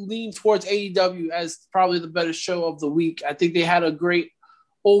will lean towards AEW as probably the better show of the week. I think they had a great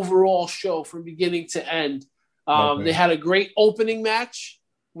overall show from beginning to end. They had a great opening match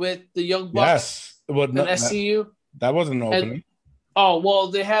with the Young Bucks and SCU. That wasn't an opening.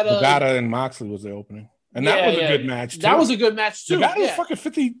 They had Legata and Moxley was the opening. And that was a good match, too. That was a good match, too. Legata was fucking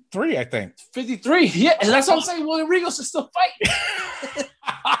 53, I think. 53, yeah. And that's what I'm saying. William Regal should still fight.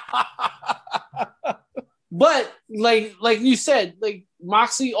 But, like you said, like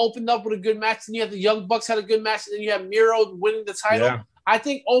Moxley opened up with a good match, and you have the Young Bucks had a good match, and then you have Miro winning the title. Yeah. I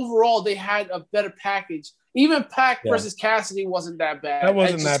think overall they had a better package. Even Pac versus Cassidy wasn't that bad. That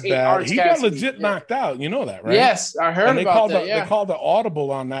wasn't that bad. He got legit knocked out. You know that, right? Yes, I heard about that. They called the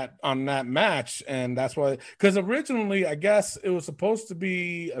audible on that match, and that's why. Because originally, I guess it was supposed to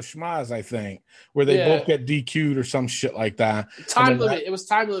be a schmaz, I think, where they both get DQ'd or some shit like that. Time limit. It was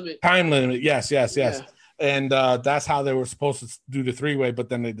time limit. Time limit. Yes. Yeah. And that's how they were supposed to do the 3-way, but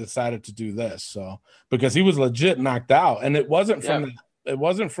then they decided to do this. So because he was legit knocked out, and it wasn't from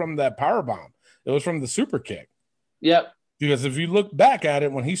that power bomb. It was from the super kick. Yep. Because if you look back at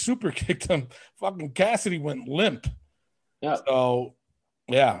it, when he super kicked him, fucking Cassidy went limp. Yeah. So,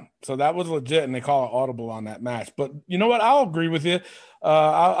 yeah. So that was legit, and they call it audible on that match. But you know what? I'll agree with you.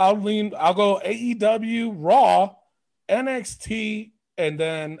 I'll go AEW, Raw, NXT, and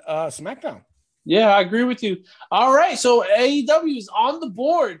then SmackDown. Yeah, I agree with you. All right. So AEW is on the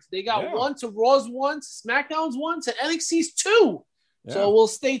board. They got 1 to Raw's 1 to SmackDown's 1 to NXT's 2. Yeah. So we'll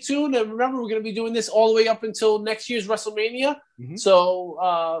stay tuned. And remember, we're going to be doing this all the way up until next year's WrestleMania. Mm-hmm.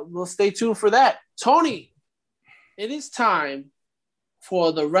 So we'll stay tuned for that. Tony, it is time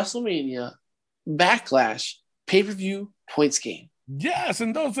for the WrestleMania Backlash pay-per-view points game. Yes,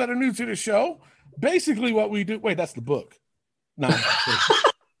 and those that are new to the show, basically what we do. Wait, that's the book. No.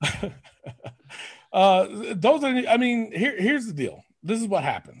 Here's the deal. This is what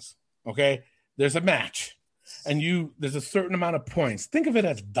happens. Okay. There's a match. And there's a certain amount of points. Think of it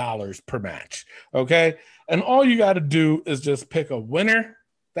as dollars per match, okay? And all you got to do is just pick a winner.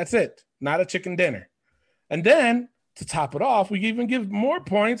 That's it, not a chicken dinner. And then, to top it off, we even give more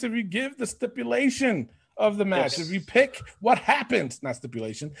points if you give the stipulation of the match. Yes. If you pick what happens, not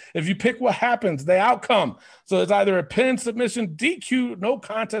stipulation, if you pick what happens, the outcome. So it's either a pin, submission, DQ, no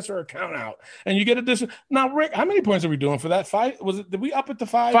contest, or a count out. And you get additional. Now, Rick, how many points are we doing for that fight? Did we up it to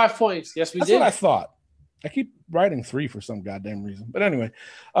 5? 5 points. Yes, we That's did. what I thought. I keep writing 3 for some goddamn reason. But anyway,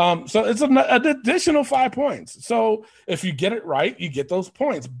 so it's an additional 5 points. So if you get it right, you get those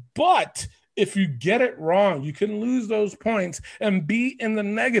points. But if you get it wrong, you can lose those points and be in the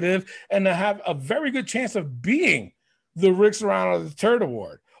negative and to have a very good chance of being the Rick Serrano the Third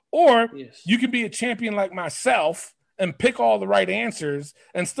Award. Or Yes. you can be a champion like myself and pick all the right answers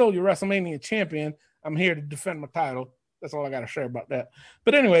and still you're WrestleMania champion. I'm here to defend my title. That's all I got to share about that.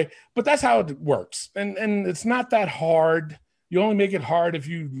 But anyway, that's how it works. And it's not that hard. You only make it hard if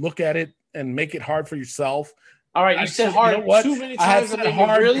you look at it and make it hard for yourself. All right, you said hard too many I have times. said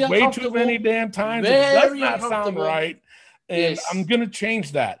hard really way too uncomfortable. many damn times. It Very does not sound uncomfortable. right. And Yes. I'm going to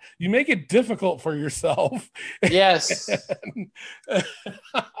change that. You make it difficult for yourself. Yes.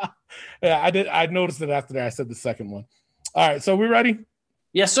 Yeah, I did. I noticed it after that. I said the second one. All right, so we ready?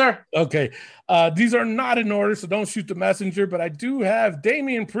 Yes, sir. Okay. These are not in order, so don't shoot the messenger, but I do have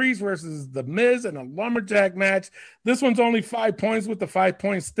Damian Priest versus The Miz in a lumberjack match. This one's only 5 points with the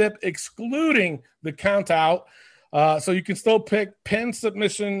 5-point stip, excluding the count out. So you can still pick pin,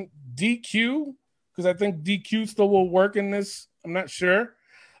 submission, DQ, because I think DQ still will work in this. I'm not sure.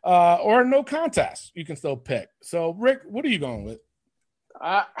 Or no contest, you can still pick. So, Rick, what are you going with?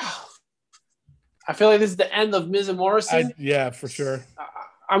 I feel like this is the end of Miz and Morrison. Yeah, for sure.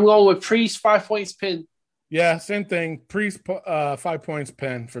 I'm going with Priest, 5 points pin. Yeah, same thing. Priest, 5 points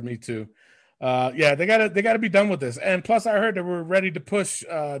pin for me too. Yeah, they gotta be done with this. And plus, I heard that we're ready to push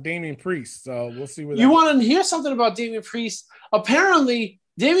Damian Priest, so we'll see. You want to hear something about Damian Priest? Apparently,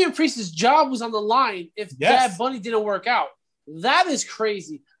 Damian Priest's job was on the line if Bad Bunny didn't work out. That is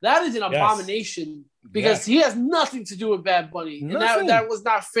crazy. That is an abomination because he has nothing to do with Bad Bunny, and that was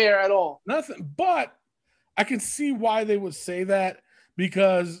not fair at all. Nothing. But I can see why they would say that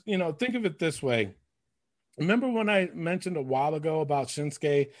because think of it this way. Remember when I mentioned a while ago about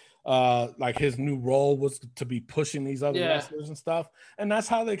Shinsuke? Like his new role was to be pushing these other wrestlers and stuff, and that's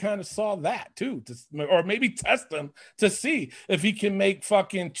how they kind of saw that too, or maybe test them to see if he can make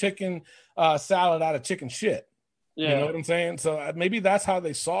fucking chicken salad out of chicken shit. You know what I'm saying? So maybe that's how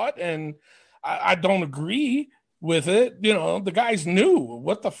they saw it, and I don't agree with it. The guy's new.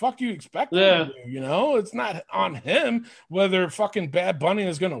 What the fuck you expect him to do? It's not on him whether fucking Bad Bunny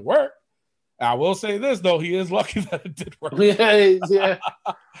is going to work. I will say this, though. He is lucky that it did work. Yeah,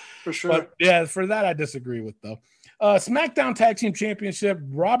 for sure. But, yeah, for that, I disagree with, though. SmackDown Tag Team Championship,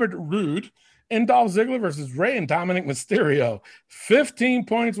 Robert Roode and Dolph Ziggler versus Rey and Dominic Mysterio. 15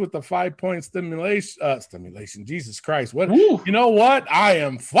 points with the 5-point stimulation. Jesus Christ. What? Woo. You know what? I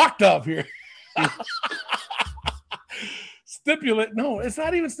am fucked up here. Stipulate. No, it's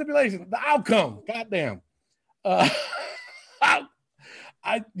not even stipulation. The outcome. Goddamn.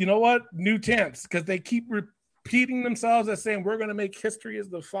 You know what? New champs, because they keep repeating themselves as saying we're going to make history as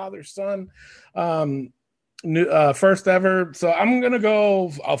the father-son first ever. So I'm going to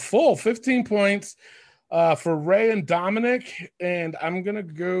go a full 15 points for Rey and Dominic, and I'm going to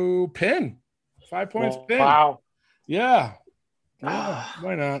go pin. 5 points pin. Wow. Yeah.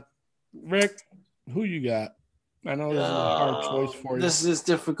 Why not? Rick, who you got? I know this is a hard choice for you. This is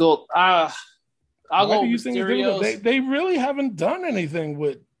difficult. I'll go with Mysterio's. They really haven't done anything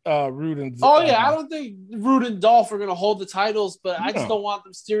with Roode and I don't think Roode and Dolph are going to hold the titles, but I just don't want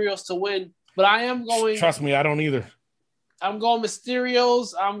the Mysterios to win. But I am going. Trust me, I don't either. I'm going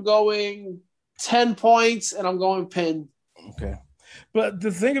Mysterios. I'm going 10 points, and I'm going pin. Okay. But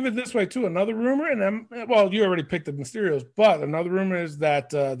to think of it this way, too, another rumor, and you already picked the Mysterios, but another rumor is that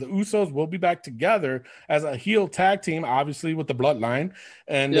the Usos will be back together as a heel tag team, obviously with the Bloodline,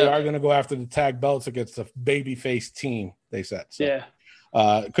 and they are going to go after the tag belts against the babyface team, they said. So,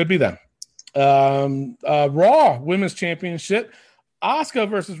 it could be them. Raw Women's Championship, Asuka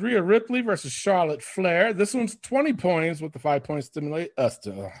versus Rhea Ripley versus Charlotte Flair. This one's 20 points with the 5-point stimulate.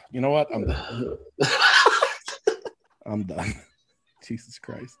 You know what? I'm done. I'm done. Jesus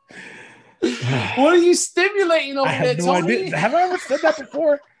Christ. What are you stimulating over there, Tony? Have I ever said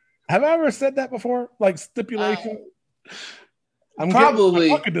that before? Like stipulation? Probably.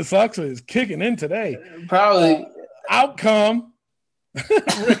 My fucking dyslexia is kicking in today. Probably. Outcome.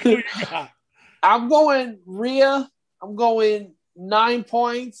 Rick, who you got? I'm going Rhea. I'm going 9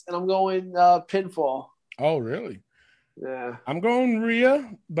 points, and I'm going pinfall. Oh, really? Yeah. I'm going Rhea,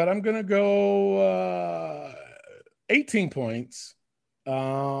 but I'm going to go 18 points.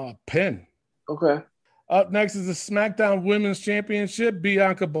 Pin. Okay. Up next is the SmackDown Women's Championship,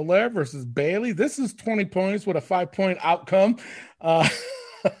 Bianca Belair versus Bayley. This is 20 points with a 5-point outcome.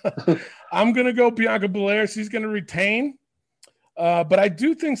 I'm going to go Bianca Belair. She's going to retain. But I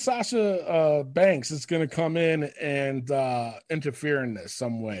do think Sasha Banks is going to come in and interfere in this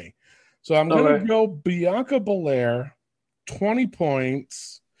some way. So I'm going to go Bianca Belair, 20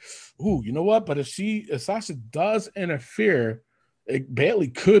 points. Ooh, you know what? But if Sasha does interfere, Bayley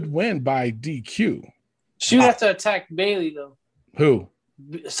could win by DQ. She would have to attack Bayley, though. Who?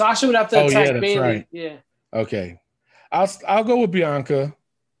 Sasha would have to attack Bayley. Right. Yeah. Okay. I'll go with Bianca.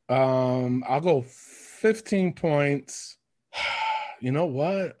 I'll go 15 points. You know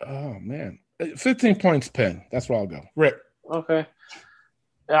what? Oh, man. 15 points pin. That's where I'll go. Rick. Okay.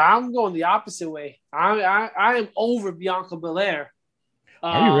 I'm going the opposite way. I am over Bianca Belair.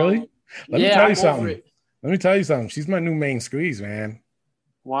 Are you really? Let me tell you something. Let me tell you something. She's my new main squeeze, man.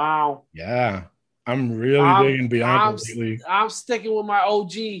 Wow. Yeah. I'm really digging Bianca lately. I'm sticking with my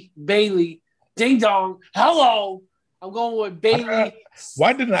OG, Bayley. Ding dong. Hello. I'm going with Bayley.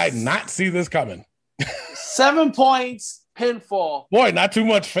 Why did I not see this coming? 7 points, pinfall. Boy, not too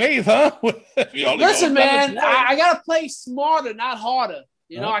much faith, huh? Listen, man, I got to play smarter, not harder.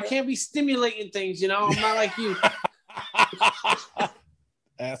 You know, I can't be stimulating things, you know. I'm not like you.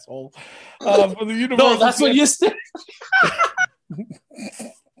 Asshole. For the Universal that's what you're still.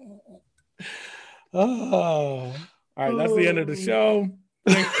 All right, that's the end of the show.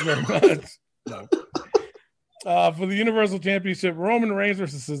 Thank you very much. No. For the Universal Championship, Roman Reigns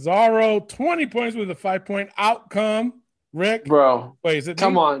versus Cesaro, 20 points with a 5-point outcome. Rick, bro, wait, is it?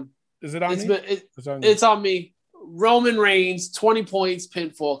 Come on, is it on me? It's on me. Roman Reigns, 20 points,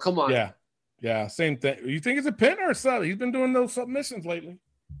 pinfall. Come on. Yeah, same thing. You think it's a pin or a sub? He's been doing those submissions lately.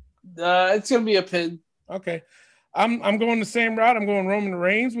 It's gonna be a pin. Okay. I'm going the same route. I'm going Roman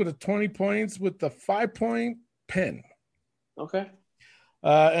Reigns with a 20 points with the 5-point pin. Okay.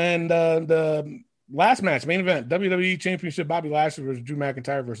 And the last match, main event, WWE Championship, Bobby Lashley versus Drew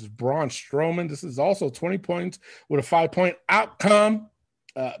McIntyre versus Braun Strowman. This is also 20 points with a 5-point outcome.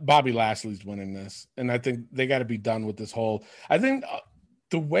 Bobby Lashley's winning this. And I think they got to be done with this whole. I think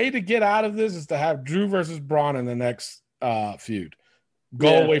the way to get out of this is to have Drew versus Braun in the next feud.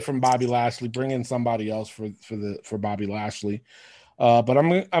 Go away from Bobby Lashley, bring in somebody else for Bobby Lashley. But I'm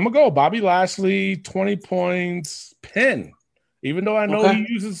gonna go Bobby Lashley, 20 points, pin. Even though I know he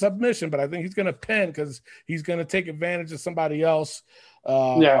uses submission, but I think he's gonna pin because he's gonna take advantage of somebody else's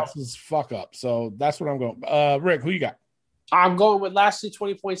fuck up. So that's what I'm going. Rick, who you got? I'm going with Lashley,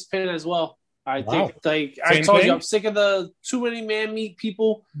 20 points pin as well. I think I told you, I'm sick of the too many man meat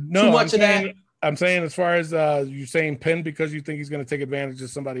people. Too much of that. I'm saying as far as you saying pin because you think he's going to take advantage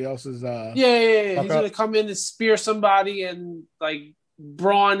of somebody else's. Yeah. He's going to come in and spear somebody, and like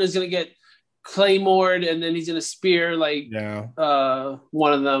Braun is going to get claymored, and then he's going to spear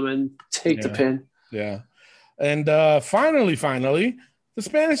one of them and take the pin. Yeah. And finally, the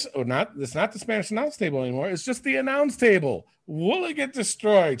Spanish it's not the Spanish announce table anymore. It's just the announce table. Will it get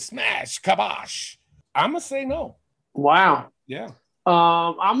destroyed? Smash, kabosh. I'm gonna say no. Wow. Yeah.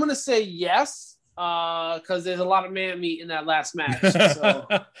 I'm gonna say yes. Because there's a lot of man meat in that last match. So.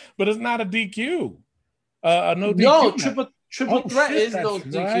 But it's not a DQ. No DQ. No, triple threat is no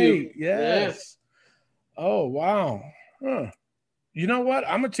DQ. Right. Yes. Yeah. Oh, wow. Huh. You know what?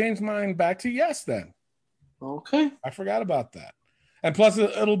 I'm going to change mine back to yes then. Okay. I forgot about that. And plus,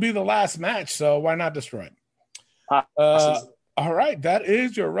 it'll be the last match, so why not destroy it? All right, that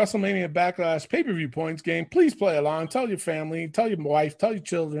is your WrestleMania Backlash pay-per-view points game. Please play along. Tell your family, tell your wife, tell your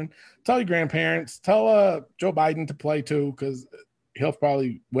children, tell your grandparents, tell Joe Biden to play too, because he'll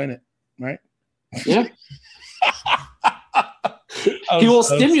probably win it, right? Yeah. He will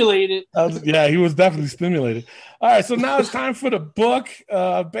stimulate it. He was definitely stimulated. All right, so now it's time for the book.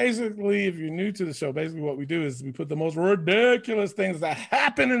 Basically, if you're new to the show, basically what we do is we put the most ridiculous things that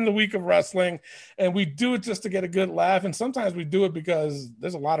happen in the week of wrestling, and we do it just to get a good laugh. And sometimes we do it because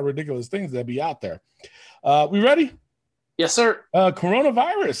there's a lot of ridiculous things that be out there. We ready? Yes, sir.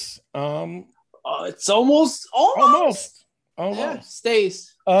 Coronavirus. It's almost. Yeah,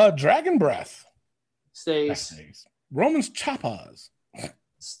 stays. Dragon breath. Stays. Roman's chapas.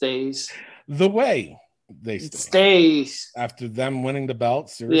 Stays. The way they stay. Stays. After them winning the belt.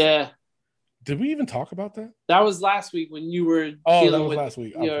 Seriously. Yeah. Did we even talk about that? That was last week when you were dealing with last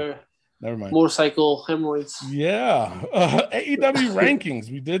week. Your never mind. Motorcycle hemorrhoids. Yeah. AEW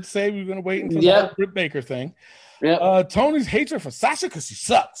rankings. We did say we were going to wait until the whole Britt Baker thing. Yeah. Tony's hatred for Sasha because she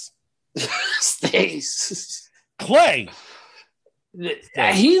sucks. Stays. Clay.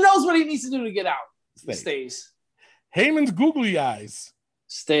 He knows what he needs to do to get out. Stays. Heyman's googly eyes.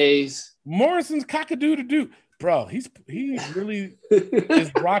 Stays. Morrison's cock-a-doo-doo-doo. Bro, he really is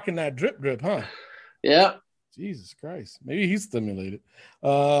rocking that drip, huh? Yeah. Jesus Christ. Maybe he's stimulated.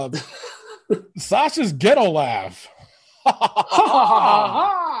 Sasha's ghetto laugh.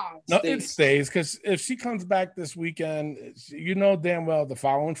 No, it stays because if she comes back this weekend, you know damn well the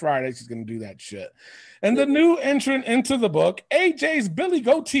following Friday she's going to do that shit. And the new entrant into the book, AJ's Billy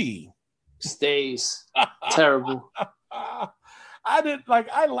Goatee. Stays. Terrible.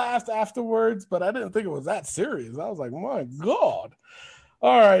 I laughed afterwards, but I didn't think it was that serious. I was like, my God.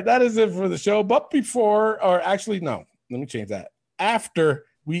 All right, that is it for the show. But before, or actually, no, let me change that. After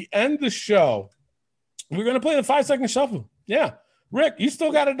we end the show, we're going to play the 5-second shuffle. Yeah. Rick, you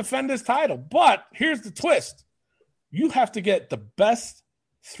still got to defend this title, but here's the twist. You have to get the best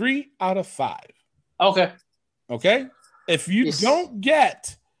 3 out of 5. Okay. Okay? If you don't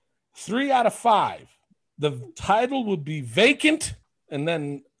get 3 out of 5, the title would be vacant, and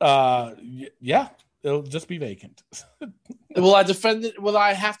then, it'll just be vacant. Will I defend it? Will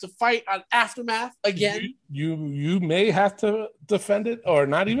I have to fight on Aftermath again? You may have to defend it, or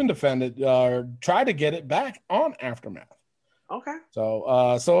not even defend it, or try to get it back on Aftermath. Okay.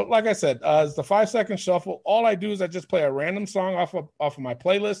 So like I said, it's the 5-second shuffle. All I do is I just play a random song off of my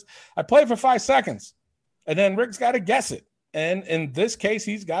playlist. I play it for 5 seconds, and then Rick's got to guess it. And in this case,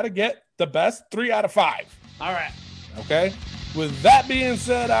 he's got to get the best 3 out of 5. All right. Okay. With that being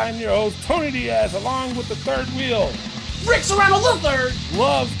said, I'm your host, Tony Diaz, along with the third wheel, Rick Serrano the third.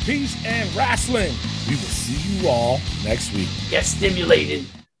 Love, peace, and wrestling. We will see you all next week. Get stimulated.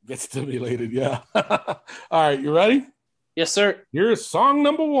 Get stimulated, yeah. All right, you ready? Yes, sir. Here's song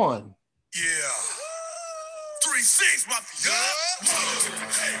number 1. Yeah. 3-6, my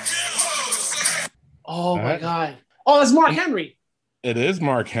Oh, my God. Oh, that's Mark Henry. It is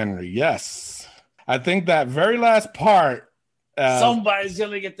Mark Henry, yes. I think that very last part. Somebody's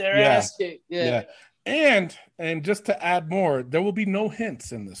going to get their ass kicked. Yeah. And just to add more, there will be no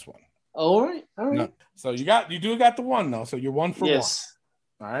hints in this one. All right. No. So you do got the 1, though. So you're 1 for 1. All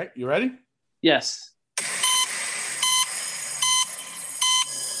right. You ready? Yes.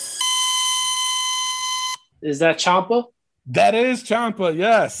 Is that Ciampa? That is Ciampa,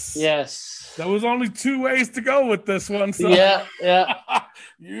 yes. Yes. There was only 2 ways to go with this one. So yeah.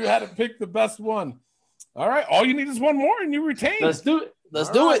 You had to pick the best one. All right. All you need is 1 more and you retain. Let's do it. Let's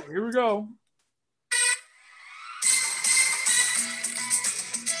do it. Here we go.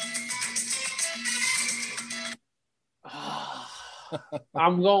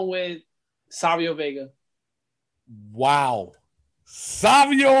 I'm going with Savio Vega. Wow.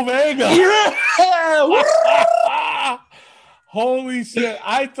 Savio Vega. Yeah. Holy shit.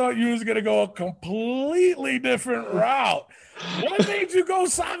 I thought you was going to go a completely different route. What made you go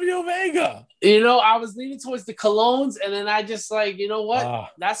Savio Vega? I was leaning towards the Colognes, and then I just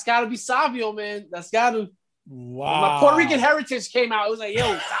that's got to be Savio, man. That's got to. Wow. My Puerto Rican heritage came out. It was like,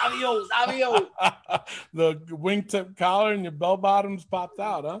 yo, Savio. The wingtip collar and your bell bottoms popped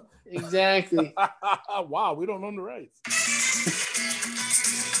out, huh? Exactly. Wow, we don't own the rights.